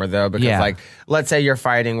the camera though, because like, let's say you're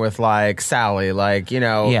fighting with like Sally, like, you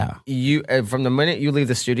know, you from the minute you leave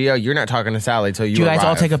the studio, you're not talking to Sally till you Do you guys arrive.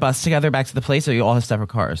 all take a bus together back to the place, or you all have separate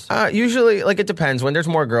cars? Usually, like, it depends. When there's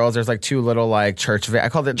more girls, there's like two little like church van. I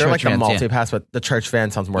call it, they're Church like the vans, multi-pass, but the church van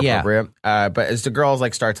sounds more appropriate. But as the girls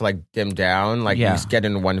like start to like dim down, like you just get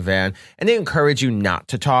in one van, and they encourage you not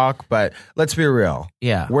to talk, but let's be real.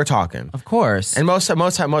 Yeah. We're talking. Of course. And most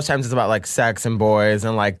times it's about like sex and boys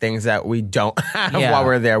and like things that we don't have while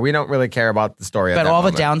we're there. We don't really care about the story. But at that all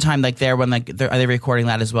moment. the downtime, like there, when like are they recording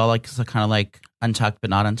that as well? Like so kind of like untucked but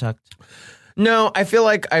not untucked. No, I feel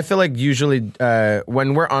like usually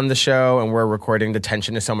when we're on the show and we're recording, the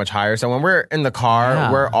tension is so much higher. So when we're in the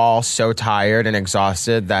car, we're all so tired and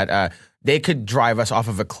exhausted that they could drive us off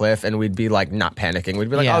of a cliff and we'd be like not panicking.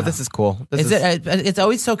 We'd be like, oh, this is cool. It's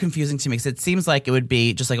always so confusing to me because it seems like it would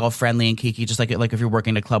be just like all friendly and kiki, just like if you're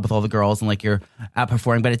working in a club with all the girls and like you're out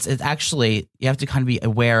performing. But it's actually, you have to kind of be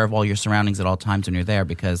aware of all your surroundings at all times when you're there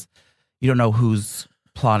because you don't know who's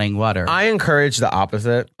plotting what. Or I encourage the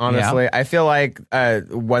opposite, honestly. I feel like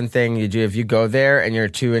one thing you do, if you go there and you're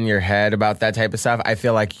too in your head about that type of stuff, I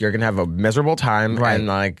feel like you're going to have a miserable time. And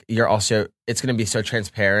like you're also, it's going to be so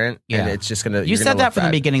transparent and it's just going to. You said that from the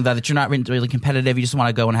beginning, though, that you're not really competitive. You just want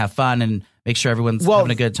to go and have fun and make sure everyone's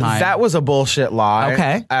having a good time. That was a bullshit lie.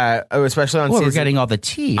 Okay. Especially on season. We're getting all the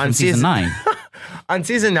tea on season 9. On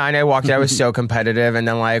season 9, I walked out, I was so competitive. And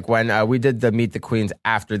then like when we did the Meet the Queens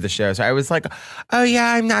after the show, so I was like, oh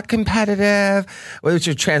yeah, I'm not competitive, which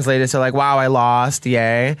was translated to like, wow, I lost,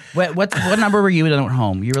 yay. What number were you at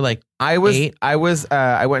home? You were like I was 8?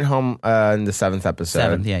 I went home in the 7th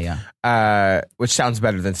episode. 7th, which sounds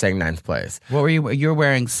better than saying 9th place. What were you? You were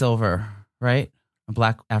wearing silver, right? A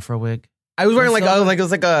black afro wig. I was wearing it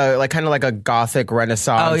was like a kind of like a gothic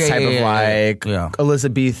Renaissance type of like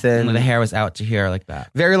Elizabethan. And the hair was out to here like that.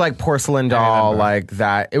 Very like porcelain doll like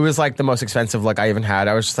that. It was like the most expensive look I even had.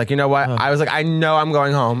 I was just like, you know what? I was like, I know I'm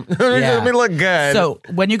going home. Let me look good. So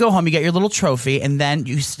when you go home, you get your little trophy, and then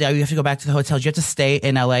you have to go back to the hotel. Do you have to stay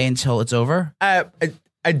in LA until it's over? I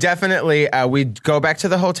definitely we go back to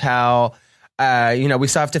the hotel. You know, we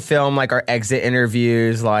still have to film like our exit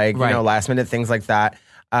interviews, like you know, last minute things like that.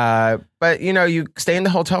 But you know, you stay in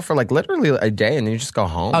the hotel for like literally a day and then you just go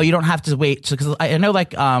home. Oh, you don't have to wait because I know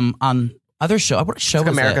like on other show, what show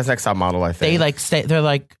was America's Next Top Model, I think. They like stay. They're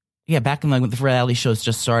like back in like when the reality shows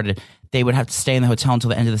just started. They would have to stay in the hotel until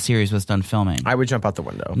the end of the series was done filming. I would jump out the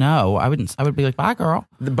window. No, I wouldn't. I would be like, bye, girl.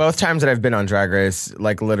 Both times that I've been on Drag Race,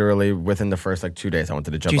 like literally within the first like 2 days, I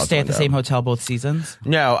wanted to jump out the window. Do you stay at the same hotel both seasons?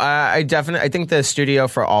 No, I think the studio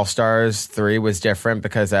for All Stars 3 was different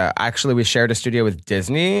because actually we shared a studio with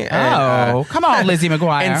Disney. And, come on, Lizzie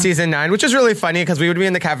McGuire. In season 9, which is really funny because we would be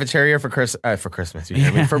in the cafeteria for Christmas, you know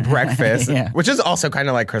what I mean? For breakfast, which is also kind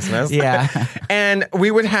of like Christmas. Yeah. And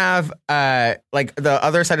we would have like the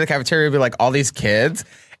other side of the cafeteria would be like all these kids,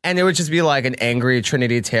 and it would just be like an angry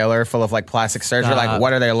Trinity Taylor full of like plastic surgery. Like,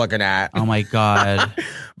 what are they looking at? Oh my God.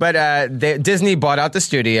 But Disney bought out the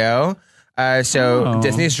studio. So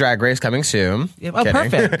Disney's Drag Race coming soon. Oh,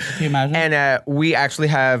 perfect. Can you imagine? And we actually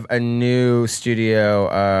have a new studio.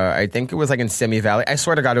 I think it was like in Simi Valley. I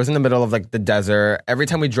swear to God, it was in the middle of like the desert. Every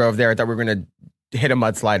time we drove there, I thought we were going to hit a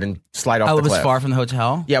mudslide and slide off the cliff. Oh, it was far from the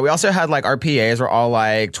hotel? Yeah, we also had like our PAs were all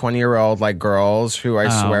like 20-year-old like girls who I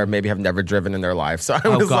swear maybe have never driven in their life. So I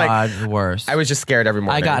was like, the worst. I was just scared every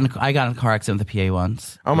morning. I got in a car accident with the PA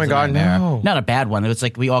once. Oh my God, no. Not a bad one. It was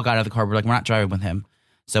like we all got out of the car. We're like, we're not driving with him.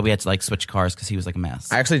 So we had to like switch cars because he was like a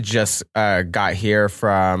mess. I actually just got here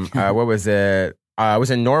from, what was it? I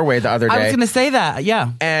was in Norway the other day. I was going to say that,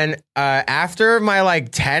 yeah. And after my like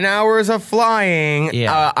 10 hours of flying,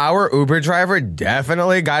 our Uber driver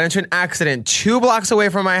definitely got into an accident 2 blocks away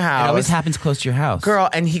from my house. It always happens close to your house. Girl,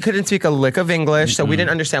 and he couldn't speak a lick of English, so we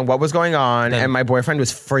didn't understand what was going on, and my boyfriend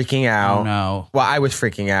was freaking out. Oh, no. Well, I was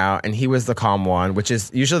freaking out, and he was the calm one, which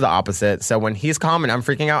is usually the opposite. So when he's calm and I'm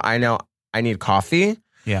freaking out, I know I need coffee.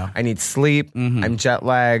 Yeah. I need sleep. I'm jet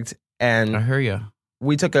lagged. And I hear you.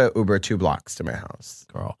 We took a Uber 2 blocks to my house.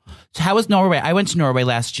 Girl. So how was Norway? I went to Norway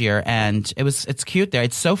last year and it's cute there.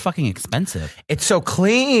 It's so fucking expensive. It's so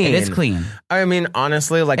clean. It is clean. I mean,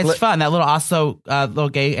 honestly, like it's fun. That little Oslo little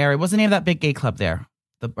gay area. What's the name of that big gay club there?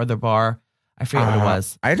 The bar. I forget what it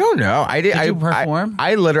was. I don't know. Did you perform?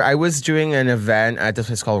 I was doing an event at this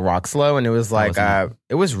place called Rockslow, and it was like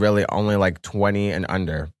it was really only like 20 and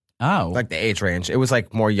under. Oh. Like the age range. It was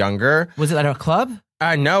like more younger. Was it at a club?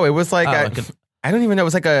 No, it was like Oh, I don't even know. It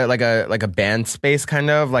was like a band space kind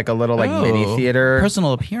of like a little like mini theater.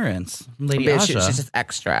 Personal appearance, Lady But Aja. she's just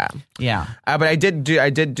extra. Yeah. But I did do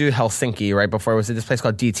Helsinki right before. It was at this place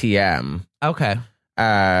called DTM. Okay.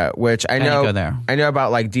 Which I didn't know go there. I know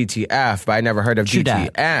about like DTF, but I never heard of True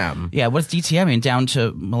dat. DTM. Yeah. What's DTM mean? Down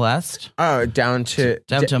to molest? Oh, down to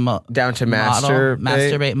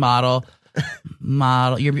masturbate,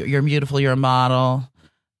 model. You're beautiful. You're a model.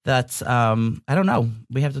 That's I don't know.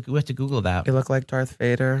 We have to Google that. You look like Darth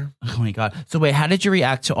Vader. Oh my god! So wait, how did you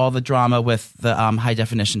react to all the drama with the high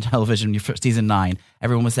definition television for season 9?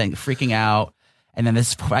 Everyone was saying freaking out, and then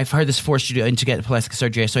I've heard this forced you to get plastic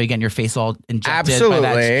surgery, so you get your face all injected.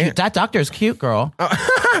 Absolutely. By that doctor is cute, girl.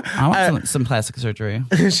 I want some plastic surgery.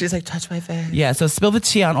 She's like, touch my face. Yeah. So spill the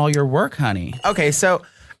tea on all your work, honey. Okay, so.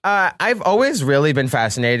 I've always really been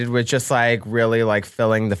fascinated with just like really like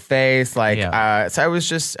filling the face, like. So I was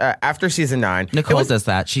just after season 9. Nicole does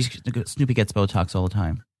that. Snoopy gets Botox all the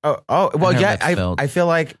time. Oh well, yeah. I feel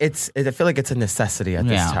like it's a necessity at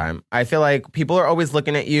this time. I feel like people are always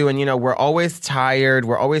looking at you, and we're always tired,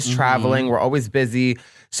 we're always traveling, we're always busy.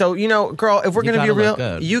 So girl, if we're gonna be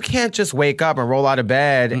real, you can't just wake up and roll out of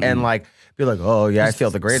bed and like be like, oh yeah, I feel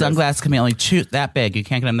the greatest. Sunglasses can be only that big. You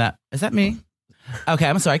can't get them that. Is that me? Okay,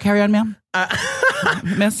 I'm sorry. Carry on, ma'am.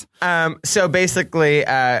 Miss? So basically,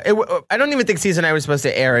 I don't even think season 9 was supposed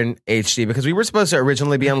to air in HD because we were supposed to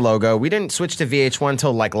originally be on Logo. We didn't switch to VH1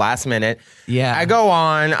 till like last minute. Yeah. I go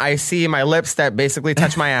on, I see my lips that basically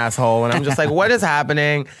touch my asshole, and I'm just like, what is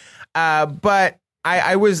happening? But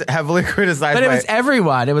I was heavily criticized. But it was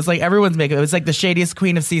everyone. It was like everyone's makeup. It was like the shadiest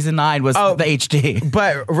queen of season 9 was the HD.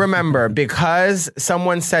 But remember, because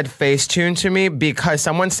someone said Facetune to me, because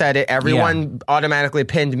someone said it, everyone automatically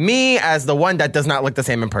pinned me as the one that does not look the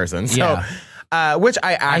same in person. So, which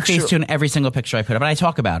I Facetune every single picture I put up, and I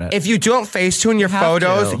talk about it. If you don't Facetune your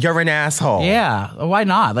photos, you're an asshole. Yeah, why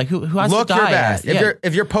not? Like who has look to die? Your best.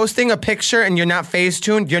 If you're posting a picture and you're not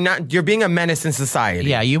Facetuned, you're being a menace in society.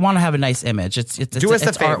 Yeah, you want to have a nice image. It's do us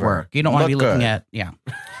a favor. Artwork. You don't want to be looking at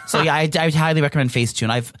So yeah, I highly recommend Facetune.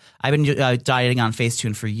 I've been dieting on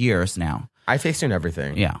Facetune for years now. I Facetune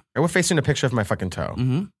everything. Yeah, I would Facetune a picture of my fucking toe.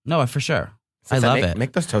 Mm-hmm. No, for sure. I love it.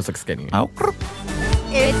 Make those toes look skinny. Oh.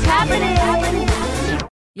 It's happening.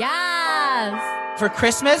 Yes. For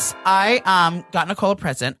Christmas, I got Nicole a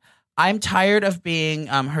present. I'm tired of being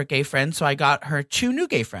her gay friend, so I got her 2 new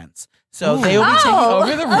gay friends. So they will be taking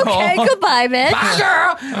over the role. Okay, goodbye, bitch.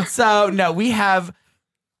 Bye, girl. So no, we have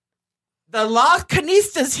the La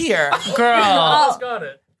Canistas here, girl. Got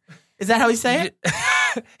it. Is that how you say it?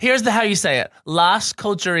 Here's how you say it: Las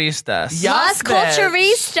Culturistas. Las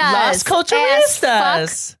Culturistas. Las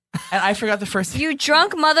Culturistas. And I forgot the first. You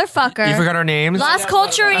drunk motherfucker. You forgot our names? Las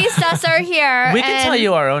Culturistas are here. We can tell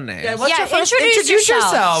you our own names. Introduce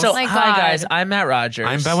yourself. So, My hi God. guys, I'm Matt Rogers.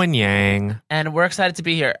 I'm Bowen Yang. And we're excited to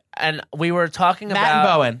be here. And we were talking Matt about... and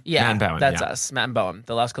Bowen. Yeah, Matt and Bowen, that's yeah. us. Matt and Bowen,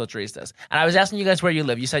 the Las Culturistas. And I was asking you guys where you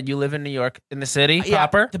live. You said you live in New York, in the city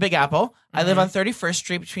proper? The Big Apple. I live on 31st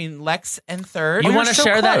Street between Lex and 3rd. You want to so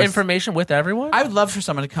share that close. information with everyone? I would love for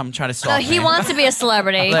someone to come try to stalk No, me. he wants to be a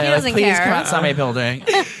celebrity. He doesn't please care. come outside my building.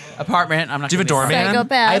 Apartment. I'm not. Do you have a doorman?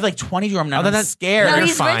 Psychopath. I have like 20 doormen. Oh, I'm that's scared. No, You're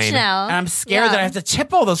he's fine. rich now. And I'm scared that I have to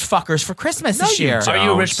tip all those fuckers for Christmas this year. don't. Are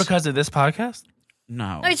you rich because of this podcast?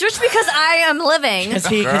 No. No, he's rich because I am living. Because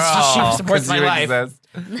she supports my life.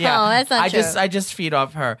 No, that's not true. I just feed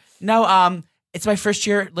off her. No, it's my first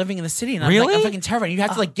year living in the city, and Really? I'm fucking terrified. You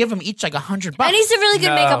have to like give them each like $100. And he's a really good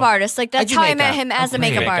No. makeup artist. Like that's do how I met makeup. him as a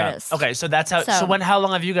makeup artist. Okay, so that's how... So how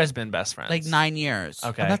long have you guys been best friends? like 9 years.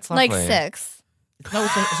 Okay. Oh, that's Like lovely. 6. No,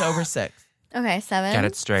 it's over 6. Okay, 7. Get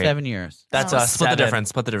it straight. 7 years. That's Oh. us. Split the 7. difference.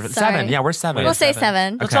 Split the difference. Sorry. 7. Yeah, we're 7. We'll say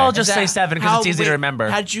 7. Let's Okay. all just Is say that 7 because it's easy to remember.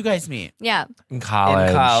 How did you guys meet? Yeah. In college.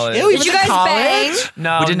 In college. Ew, Did you guys bang?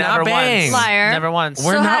 No, We did not never bang. once. Liar. Never once.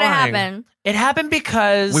 We're so not how'd it lying. happen? It happened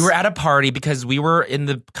because... We were at a party because we were in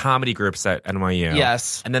the comedy groups at NYU.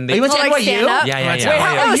 Yes. And then Oh, they... you went to Oh, like NYU? stand-up? Yeah, yeah, Wait, yeah.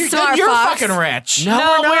 how Oh, you're, smart you're fox. fucking rich.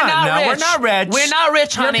 No, we're not No, rich. we're not rich. We're not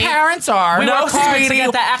rich, honey. Your parents are. We No, work hard to sweetie.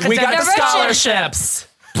 get the academic We got the They're rich. scholarships.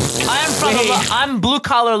 I'm blue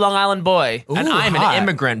collar Long Island boy. And Ooh, I'm hot. an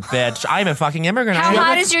immigrant, bitch. I'm a fucking immigrant. How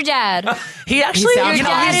hot is your dad? He actually, sounds Your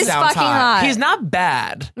hot. dad He is sounds fucking hot. hot. he's not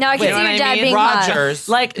bad. No, I can Wait, see you know your what I dad mean? being hot. Rogers.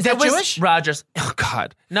 Like Is there that was Jewish? Rogers. Oh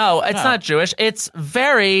God, no, it's No. not Jewish. It's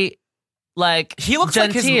very like He looks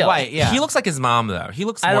genteel. like his White, yeah. He looks like his mom though. He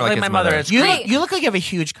looks I more look like his my mother. mother. It's You, great. you look like you have a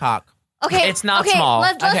huge cock. Okay, It's not okay, small.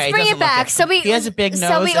 Let's Okay, it bring doesn't it look back. it. So we He has a big So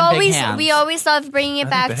nose we and big always hands. we always love bringing it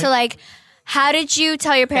back to like, how did you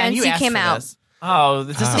tell your parents you you asked came for out? this. Oh, is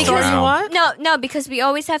this the story you want? No, because we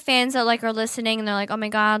always have fans that like are listening and they're like, "Oh my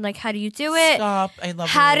god, like how do you do it? Stop. I love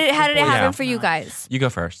How did it happen Yeah. for you guys? You go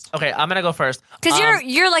first. Okay, I'm gonna go first. Because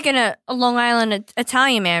you're like a Long Island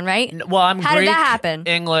Italian man, right? Well, I'm How Greek, did that happen?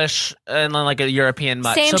 English, and then like a European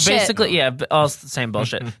mutt. Same so shit. basically, yeah, all the same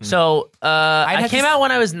bullshit. So I came out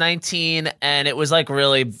when I was 19, and it was like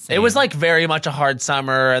really, it was like very much a hard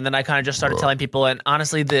summer, and then I kind of just started telling people, and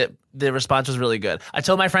honestly, the response was really good. I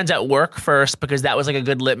told my friends at work first because that was like a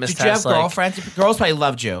good litmus Did test. you have like, girlfriends? Girls probably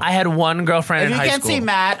loved you. I had one girlfriend If in you high can't school. see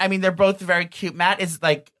Matt, I mean, they're both very cute. Matt is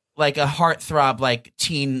like a heartthrob, like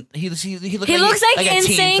teen. He looks He like looks like a teen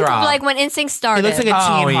NSYNC, throb. like when NSYNC He started. looks like a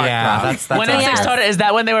teen heartthrob. That's when Yeah. NSYNC started, is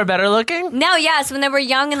that when they were better looking? No, yes, when they were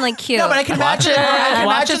young and like cute. No, but I can imagine. I can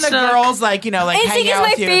Watch imagine it, the Snook. girls like like NSYNC hanging is out my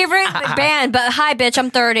with you. favorite band, but hi, bitch,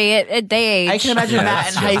 I'm 30. They age. I can imagine Yeah, Matt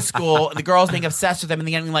that's in true. high school, the girls being obsessed with them and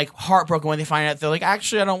then getting like heartbroken when they find out they're like,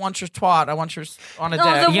 actually, I don't want your twat. I want yours on a No,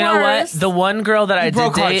 dick. the You know what? worst. The one girl that I You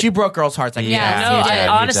broke did hearts. date. You broke girls' hearts. I can Yes, tell. No, you did.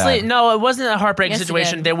 honestly, did. no, it wasn't a heartbreaking Yes, you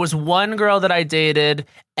situation. did. There was one girl that I dated,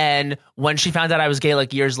 and when she found out I was gay,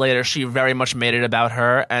 like years later, she very much made it about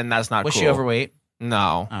her, and that's not Was cool. she overweight?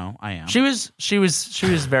 No, Oh, I am. she was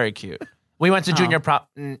very cute. We went to junior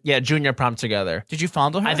prom together. Did you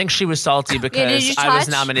fondle her? I think she was salty did because you I was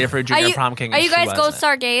touch? nominated for Are junior you, prom king. are and you she guys Gold wasn't.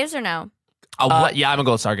 Star gays or no? Yeah, I'm a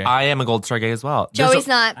gold star gay. I am a gold star gay as well. Joey's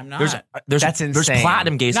not. I'm not. There's That's There's insane.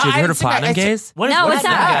 platinum gays No, too. Have I you heard of think platinum gays? What is No, what what's is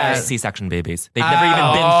that? They're C-section babies. They've never even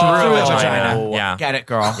been through through a a vagina. vagina. Yeah. Get it,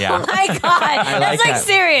 girl. Yeah. Oh my god, that's like that.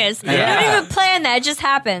 serious. You Yeah. don't even plan that; it just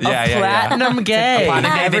happened. Yeah. Platinum gay.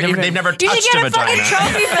 Platinum gay. Never They've never You touched should a get a fucking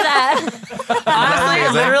vagina. trophy for that.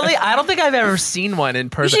 Honestly, literally, I don't think I've ever seen one in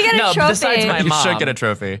person. should get a no, trophy. besides my You mom. should get a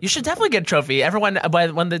trophy. You should definitely get a trophy. Everyone,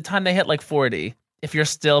 when the time they hit like 40, if you're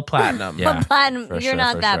still platinum. Yeah. Platinum, for you're sure,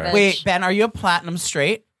 not for that sure. bitch. Wait, Ben, are you a platinum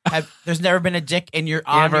straight? There's never been a dick in your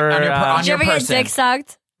on ever, your Did you ever get person. dick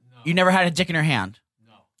sucked? You never had a dick in your hand.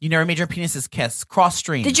 No. You never made your penises kiss. Cross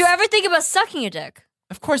streams. Did you ever think about sucking your dick?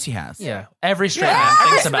 Of course he has. Yeah. Every straight You're man thinks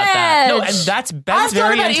average about that. No, bitch. and that's I've Ben's thought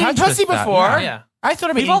very about in eating touch pussy with that. before. Yeah. I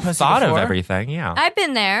thought about We've eating all pussy thought before. of everything. Yeah. I've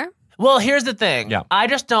been there. Well, here's the thing. Yeah. I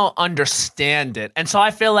just don't understand it. And so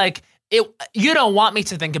I feel like you don't want me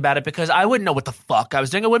to think about it because I wouldn't know what the fuck I was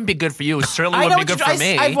doing. It wouldn't be good for you. It certainly I know wouldn't be what good you, for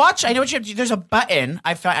me. I've watched. I know what you have to do. There's a button.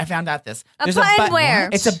 I found out this. There's button where?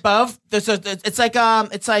 It's above. It's like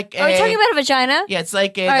Are we talking about a vagina? Yeah, it's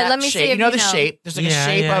like a All right, that let me see shape. if You know you the know. shape. There's like a Yeah,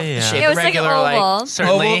 shape yeah, of yeah. the shape. It was the like regular oval.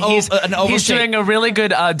 Certainly, oval- he's an oval he's shape. doing a really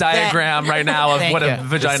good diagram right now of Thank what a you.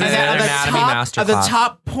 vagina This And is is. then an at the anatomy top, at the masterclass.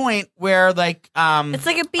 top point where like It's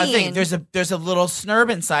like a I think bean. there's a little snurb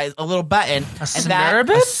inside, a little button. A snurbin?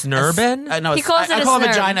 A snurbin? No, He calls it I a call a snurb.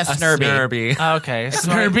 vagina a snurby. Snurby. Okay, A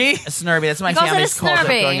snurby. snurby. That's what my He calls it family's a called it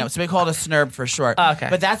snurby. growing up. So we call it a snurb for short. Okay.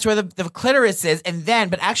 But that's where the clitoris is. And then,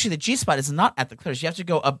 but actually the G-spot is not at the clitoris. You have to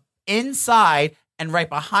go up inside and right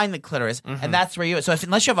behind the clitoris. And that's where you, so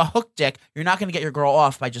unless you have a hook dick, you're not going to get your girl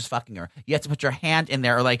off by just fucking her. You have to put your hand in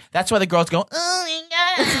there or like, that's why the girls go, oh my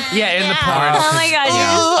God. Yeah, in the porn. Oh my god, Ooh, you.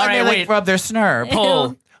 All and right, they like wait. rub their snurb.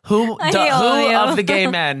 Poll. Who I hate all of you. of the gay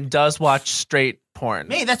men does watch straight porn?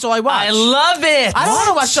 Me, that's all I watch. I love it. I don't want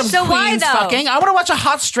to watch some So why, queens though? fucking. I want to watch a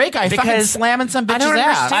hot straight guy fucking Because slamming some bitch's don't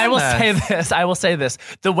ass. I will understand say this. I will say this.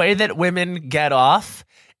 The way that women get off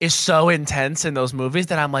is so intense in those movies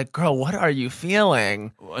that I'm like, girl, what are you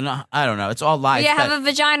feeling? No, I don't know. It's all lies. Yeah, but have a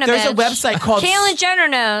vagina. There's a bitch. website called Caitlyn Jenner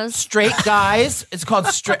knows. Straight Guys. It's called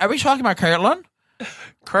Straight. Are we talking about Caitlyn?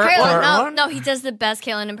 Caitlyn, no, he does the best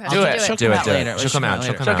Caitlyn impression. Do it. She'll Do come it, out do it. later. She'll come out,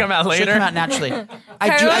 she'll come She'll come out She'll later. come out naturally.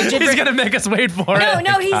 I did He's bring- gonna make us wait for No, it.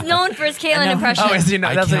 no, he's known for his Caitlyn know. impression. Oh, is he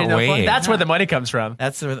not? I That's what you can't know for? wait. That's where the money comes from.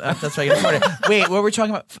 That's why I get afford it. Wait, what were we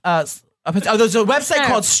talking about? There's a website Sure.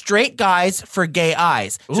 called Straight Guys for Gay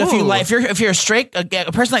Eyes. So if you Ooh. like, if you're a straight a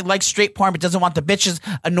person that likes straight porn but doesn't want the bitch's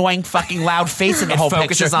annoying fucking loud face in the It whole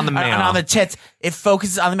focuses picture on the and male. on the tits, it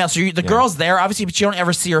focuses on the male. So the girl's there obviously, but you don't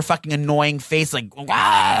ever see her fucking annoying face like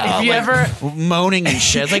wow, If you like, ever- moaning and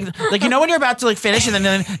shit, like you know when you're about to like finish and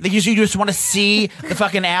then like, you just want to see the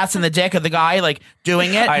fucking ass and the dick of the guy like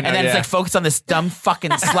doing it, I and know, then it's yeah. like focused on this dumb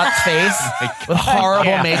fucking slut's face with horrible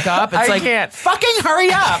can't. makeup. It's I like can't. fucking hurry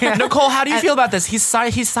up. Nicole, how do you feel about this? He's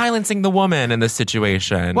silencing the woman in this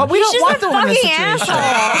situation. Well, we He's don't just want a the woman in this fucking situation.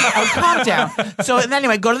 asshole. Oh, calm down. So and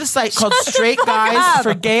anyway, go to the site called Straight fuck Guys up.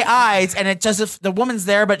 for Gay Eyes, and it does. If the woman's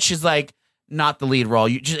there, but she's like not the lead role.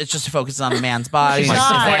 It's just focuses on the man's body. She's his a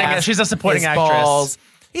supporting- ass, she's a supporting his actress. balls.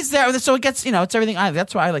 He's there, so it gets it's everything.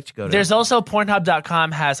 That's why I like to go to. There's also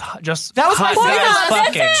Pornhub.com has just that was my hot favorite. guys Pornhub,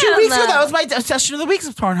 fucking. that's 2 weeks ago. Damn. That was my session of the week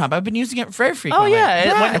of Pornhub. I've been using it very Oh frequently.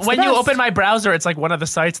 yeah, it's when the you best. open my browser, it's like one of the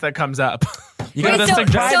sites that comes up. You got so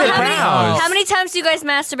the private browse. how many times do you guys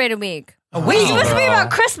masturbate a week? A week. It's supposed to be about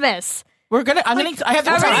Christmas. I have to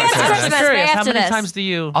Already after Christmas, right How after many this. times do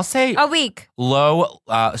you? I'll say A week. low.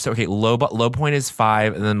 Low point is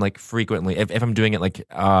 5, and then like frequently, if I'm doing it like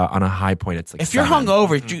on a high point, it's like If you're 7.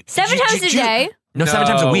 hungover, 7 times a day. No, 7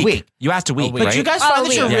 times a No. week. You asked a week, But right? you guys Oh, find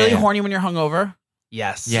that you're week. really Yeah. horny when you're hungover?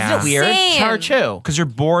 Yes. Yeah. Is it weird? Same. Her too. because you're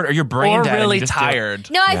bored or your brain Or dead and really you just tired.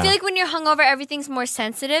 No, I Yeah. feel like when you're hungover, everything's more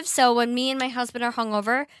sensitive. So when me and my husband are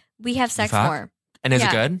hungover, we have sex fuck? more. And is Yeah.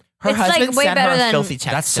 it good? Her It's, like, husband way sent her better a than- filthy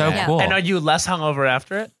text. That's so today. cool. And are you less hungover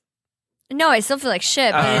after it? No, I still feel like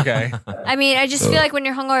shit. But Okay. I mean, I just feel like when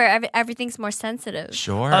you're hungover, everything's more sensitive.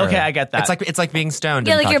 Sure. Okay, I get that. It's like being stoned.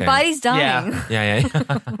 Yeah, and like your fucking. body's dying. Yeah.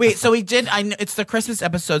 Yeah. Wait, so we did. I know it's the Christmas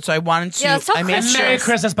episode, so I wanted to. Yeah, let's talk I made And Christmas. Merry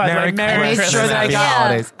Christmas, by the way. Merry Merry I made Christmas. sure that I Happy got.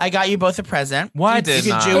 holidays. I got you both a present. What? You did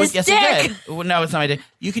You not. could do with His yes, I dick. did. Well, no, it's not my dick.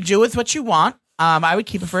 You could do with what you want. I would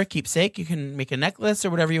keep it for a keepsake. You can make a necklace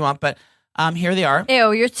or whatever you want. But here they are.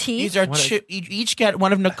 Ew, your teeth. These are you each get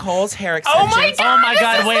one of Nicole's hair extensions. Oh my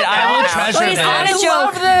God! Wait, I will treasure Wait, it's not a this. joke.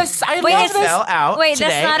 love this. I Wait, love is this. this- Fell out Wait, today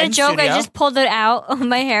that's not a in joke. studio. I just pulled it out of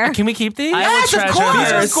my hair. Can we keep these? I will Yes, of treasure course. this.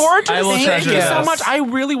 They're gorgeous. I will Thank treasure Thank you so this. much. I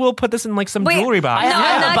really will put this in like some Wait, jewelry box. No, I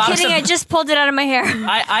have I'm a not box kidding. of- I just pulled it out of my hair.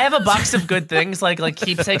 I have a box of good things like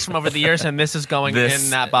keepsakes from over the years, and this is going This- in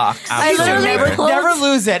that box. I literally never, pulled- never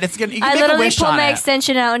lose it. It's gonna. You can I make a literally wish pulled on my it.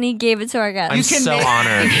 extension out and he gave it to our guest. I'm can so make-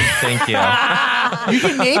 honored. Thank you. You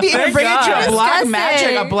can maybe even Thank bring it to God. a black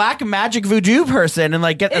Disgusting. magic, voodoo person, and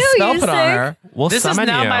like get the Ew, spell you put on sick. her. We'll This is summon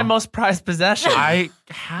now you. my most prized possession. I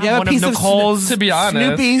have You have one a piece of Nicole's. to be honest.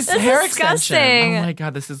 Snoopy's This is hair disgusting. extension. Oh my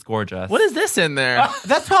god, this is gorgeous. What is this in there?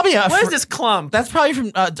 That's probably a. What is this clump? That's probably from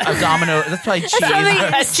a domino. That's probably cheese.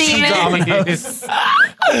 probably semen. Dominoes.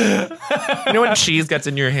 You know when cheese gets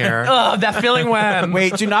in your hair? Oh, that feeling when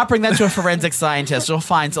Wait, do not bring that to a forensic scientist. You'll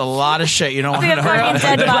find a lot of shit you don't want Be to a know fucking about.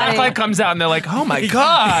 dead the black body. light comes out and they're like, "Oh my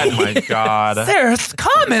god, Oh my god. there's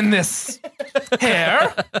cum in this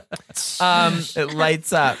hair." It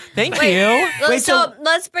lights up. Thank Wait, you. Wait, so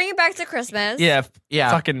let's bring it back to Christmas. Yeah,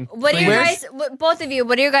 Yeah. fucking. What are you Where's- guys, both of you,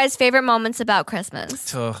 what are your guys' favorite moments about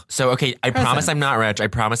Christmas? Ugh. So okay, I promise I'm not rich. I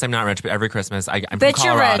promise I'm not rich. But every Christmas, I'm Bitch, from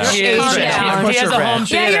you're Colorado. rich. He is Calm rich. down. He has a home Yeah,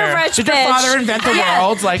 theater. you're rich, Did your bitch. father invent the Yeah.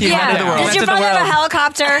 world? Like Yeah. invented the world. Does your Invented the father have a world.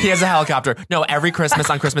 helicopter? He has a helicopter. No, every Christmas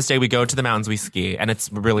on Christmas Day we go to the mountains, we ski, and it's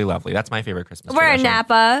really lovely. That's my favorite Christmas. We're in tradition.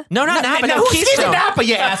 Napa. No, not Napa. No, who's skiing in Keystone. Napa,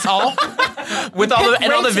 you asshole? With all the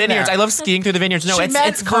and all the rates in vineyards. there. I love skiing through the vineyards. No, She it's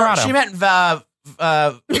meant Colorado. She meant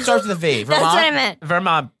it starts with a V. That's Vermont? what I meant.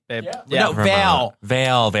 Vermont, babe. Yeah. No, Vale.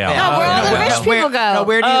 Vale. No, where all the rich people go. No,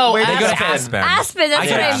 where do you, Oh, where do They you go to Aspen. Aspen. Aspen, that's I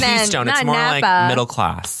what go I to meant. Keystone. Not It's more Napa. like middle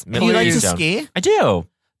class. Do you like to Keystone. ski? I do.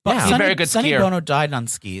 But Yeah. He's a very good Sonny skier. Bono died on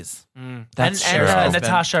skis. That's and true.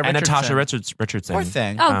 Natasha Richardson. And Natasha Richardson. Poor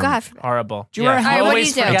thing. Oh, God. Horrible. Do you wear a I helmet? All right, what do always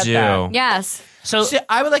you do? forget I do. that. Yes. So See,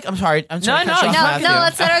 I would like. I'm sorry. I'm sorry. No, to cut you no, off, No, Matthew. no,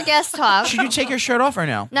 let's let our guest talk. Should you take your shirt off or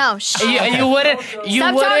no? No, shh. you wouldn't.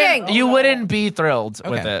 Stop talking. You wouldn't be thrilled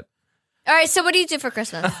with Okay. it. All right, so what do you do for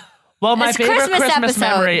Christmas? Well, my It's favorite Christmas Christmas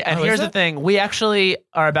episode. memory, and Oh, is here's the it? thing: we actually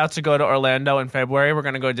are about to go to Orlando in February. We're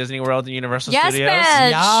going to go to Disney World and Universal Yes, Studios. bitch.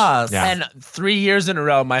 Yes. Yeah. And 3 years in a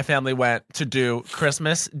row, my family went to do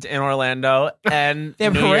Christmas in Orlando and They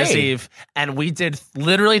have New Year's parade. Eve. And we did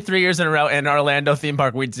literally 3 years in a row in Orlando theme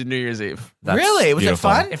park. We did New Year's Eve. That's Really? Was beautiful.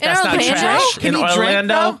 it fun? If In that's not Orlando? trash, Can in you drink,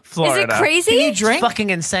 Orlando, though? Is Florida. it crazy? Can you It's drink? fucking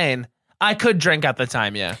insane. I could drink at the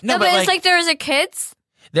time, yeah. No, but it's like there's a kids.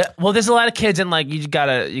 Well, there's a lot of kids, and like you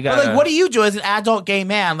gotta. But like, what do you do as an adult gay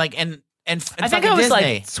man? Like, and I think fucking I was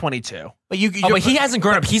Disney? like 22. But you. Oh, but he hasn't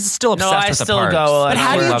grown up. He's still obsessed No, I with still the parks. go, But I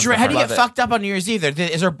how do you love drink? the How do you park. get fucked up on New Year's Eve?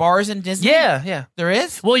 Is there bars in Disney? Yeah, yeah. There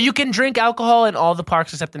is. Well, you can drink alcohol in all the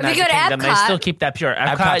parks except the If you Magic go to Kingdom. They Epcot- still keep that pure.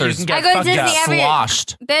 Epcot, Epcot, you there's- can get I go to fucked Disney up. every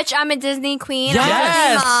Sloshed. Bitch, I'm a Disney queen. Yes.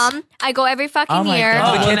 I'm a Disney mom. I go every fucking Oh my year. God.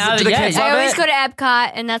 Oh, Do the kids- now do the yeah, kids yeah. I love always it? go to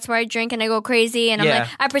Epcot, and that's where I drink and I go crazy. And I'm Yeah. like,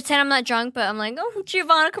 I pretend I'm not drunk, but I'm like, oh,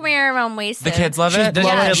 Giovanna, come here, I'm wasted. The kids love it. Does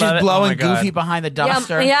Yeah. your kid She's love it? blowing Oh my God. Goofy behind the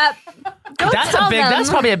dumpster. Yep. Don't That's tell a big. them. That's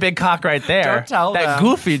probably a big cock right there. Don't tell that them.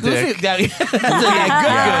 goofy dick. Goofy, that,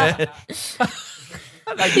 good.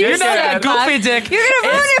 You know that said, goofy Mark. dick. You're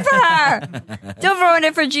gonna ruin it for her. Don't ruin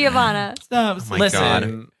it for Giovanna.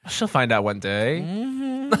 Listen, she'll find out one day.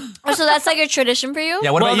 Oh, so that's like a tradition for you?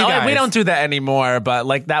 Yeah. What well, about you no, guys? we don't do that anymore. But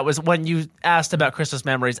like that was when you asked about Christmas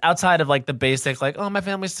memories. Outside of like the basics, like oh my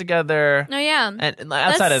family's together, No, yeah. and like,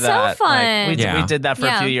 outside That's of so that, like, fun. we Yeah. did that for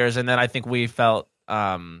Yeah. a few years, and then I think we felt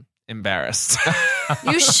embarrassed.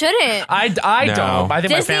 You shouldn't. I No. don't. I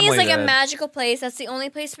think my Disney family is like did. a magical place. That's the only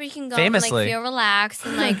place where you can go and Famously. like feel relaxed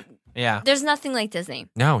and like Yeah. There's nothing like Disney.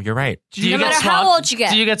 No, you're right. No matter how old you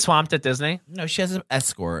get. Do you get swamped at Disney? No, she has an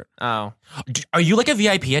escort. Oh. Are you like a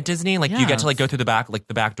VIP at Disney? Like you get to like Yes. go through the back, like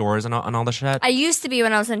the back doors and all the shit? I used to be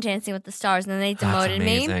when I was on Dancing with the Stars, and then they That's demoted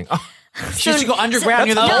me. amazing. Oh, She used to go underground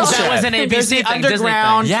near the no. bullshit. That was an ABC There's the thing, Disney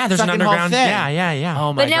underground. thing. yeah, there's an fucking whole underground. thing. Yeah.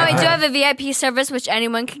 Oh my But now God. I do have a VIP service, which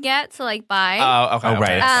anyone can get to like buy. Oh, okay. Oh,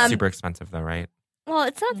 right. okay. It's super expensive though, right? Well,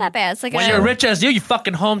 it's not that bad. It's like When a, you're rich as you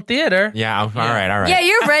fucking home theater. Yeah. All right. Yeah,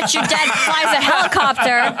 you're rich. Your dad flies a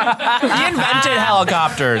helicopter. He invented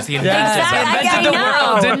helicopters. He invented Exactly. them. I Invented the know.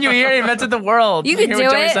 world. Didn't you hear? He invented the world. You Didn't could hear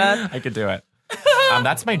what do Joey it. said? I could do it.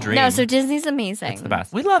 That's my dream. No, so Disney's amazing. It's the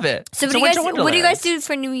best. We love it. So It's what a do you winter guys? What do you wonderland. guys do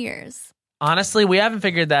for New Year's? Honestly, we haven't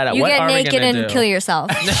figured that out. You What get are we naked gonna and do? kill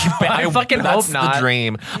yourself. I fucking That's hope not. the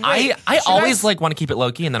dream. I always like want to keep it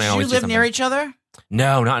low key, and then I Do you always live do near something. each other?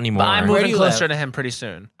 No, not anymore. But I'm Where do moving you closer live? to him pretty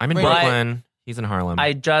soon. I'm in Where- Brooklyn. He's in Harlem.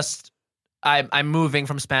 I'm moving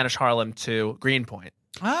from Spanish Harlem to Greenpoint.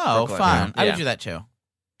 Oh, Brooklyn. fun. I Yeah. would do that too.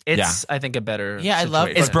 It's I think a better. Yeah, I love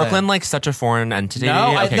situation. Is Brooklyn like such a foreign entity?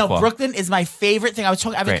 No, Okay, no. cool. Brooklyn is my favorite thing. I had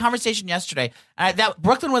a Great. conversation yesterday. That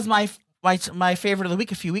Brooklyn was my favorite of the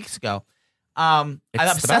week a few weeks ago. I'm It's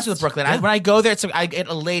the obsessed best. with Brooklyn. Yeah. When I go there, I get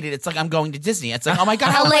elated. It's like I'm going to Disney. It's like, oh my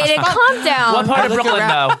god, how Elated, much fun. calm down. What part I of look Brooklyn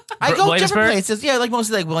around- though? I go Williamsburg? different places. Yeah, like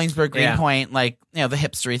mostly like Williamsburg, Yeah. Greenpoint, like the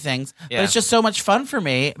hipstery things. Yeah. But it's just so much fun for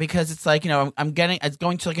me because it's like I'm going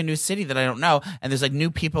to like a new city that I don't know, and there's like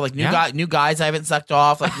new people, like new guys I haven't sucked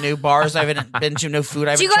off, like new bars I haven't been to, new food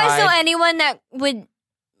I Do haven't you guys tried. know anyone that would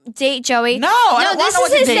date Joey? No, I don't this want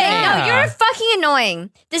is to his date thing. him. No, you're fucking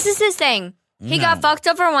annoying. This is his thing. He No. got fucked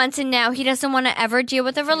over once, and now he doesn't want to ever deal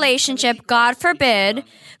with a relationship. God forbid.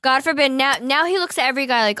 God forbid. Now he looks at every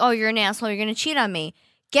guy like, oh, you're an asshole. You're going to cheat on me.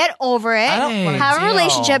 Get over it. I don't wanna Have a deal.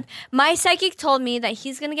 relationship. My psychic told me that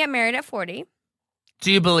he's going to get married at 40.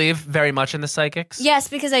 Do you believe very much in the psychics? Yes,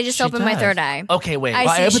 because I just She opened my does. third eye. Okay, wait. I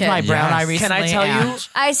Well, I see opened shit. my brown Yes. eye recently. Can I tell you? and-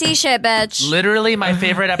 I see shit, bitch. Literally, my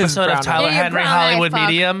favorite episode of brown Tyler eye. Yeah, your Henry brown eye Hollywood fuck.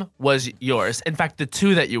 Medium was yours. In fact, the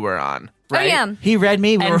two that you were on. Right? Oh, yeah. He read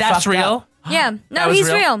me. We were And that's fucked real? up. Yeah. No, That was he's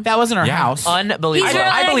real? real. That wasn't our Yeah. house. Unbelievable. He's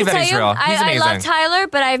real. I and believe can that he's tell you, real. He's I love amazing. Tyler,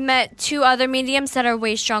 but I've met two other mediums that are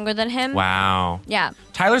way stronger than him. Wow. Yeah.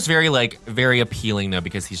 Tyler's very appealing though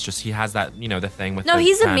because he has that the thing with. No, the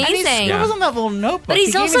he's pen. amazing. It was on that little notebook. But he's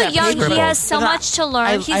He gave also me that young. paper. He has so But much to learn.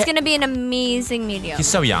 I- He's going to be an amazing medium. He's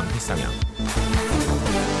so young. He's so young.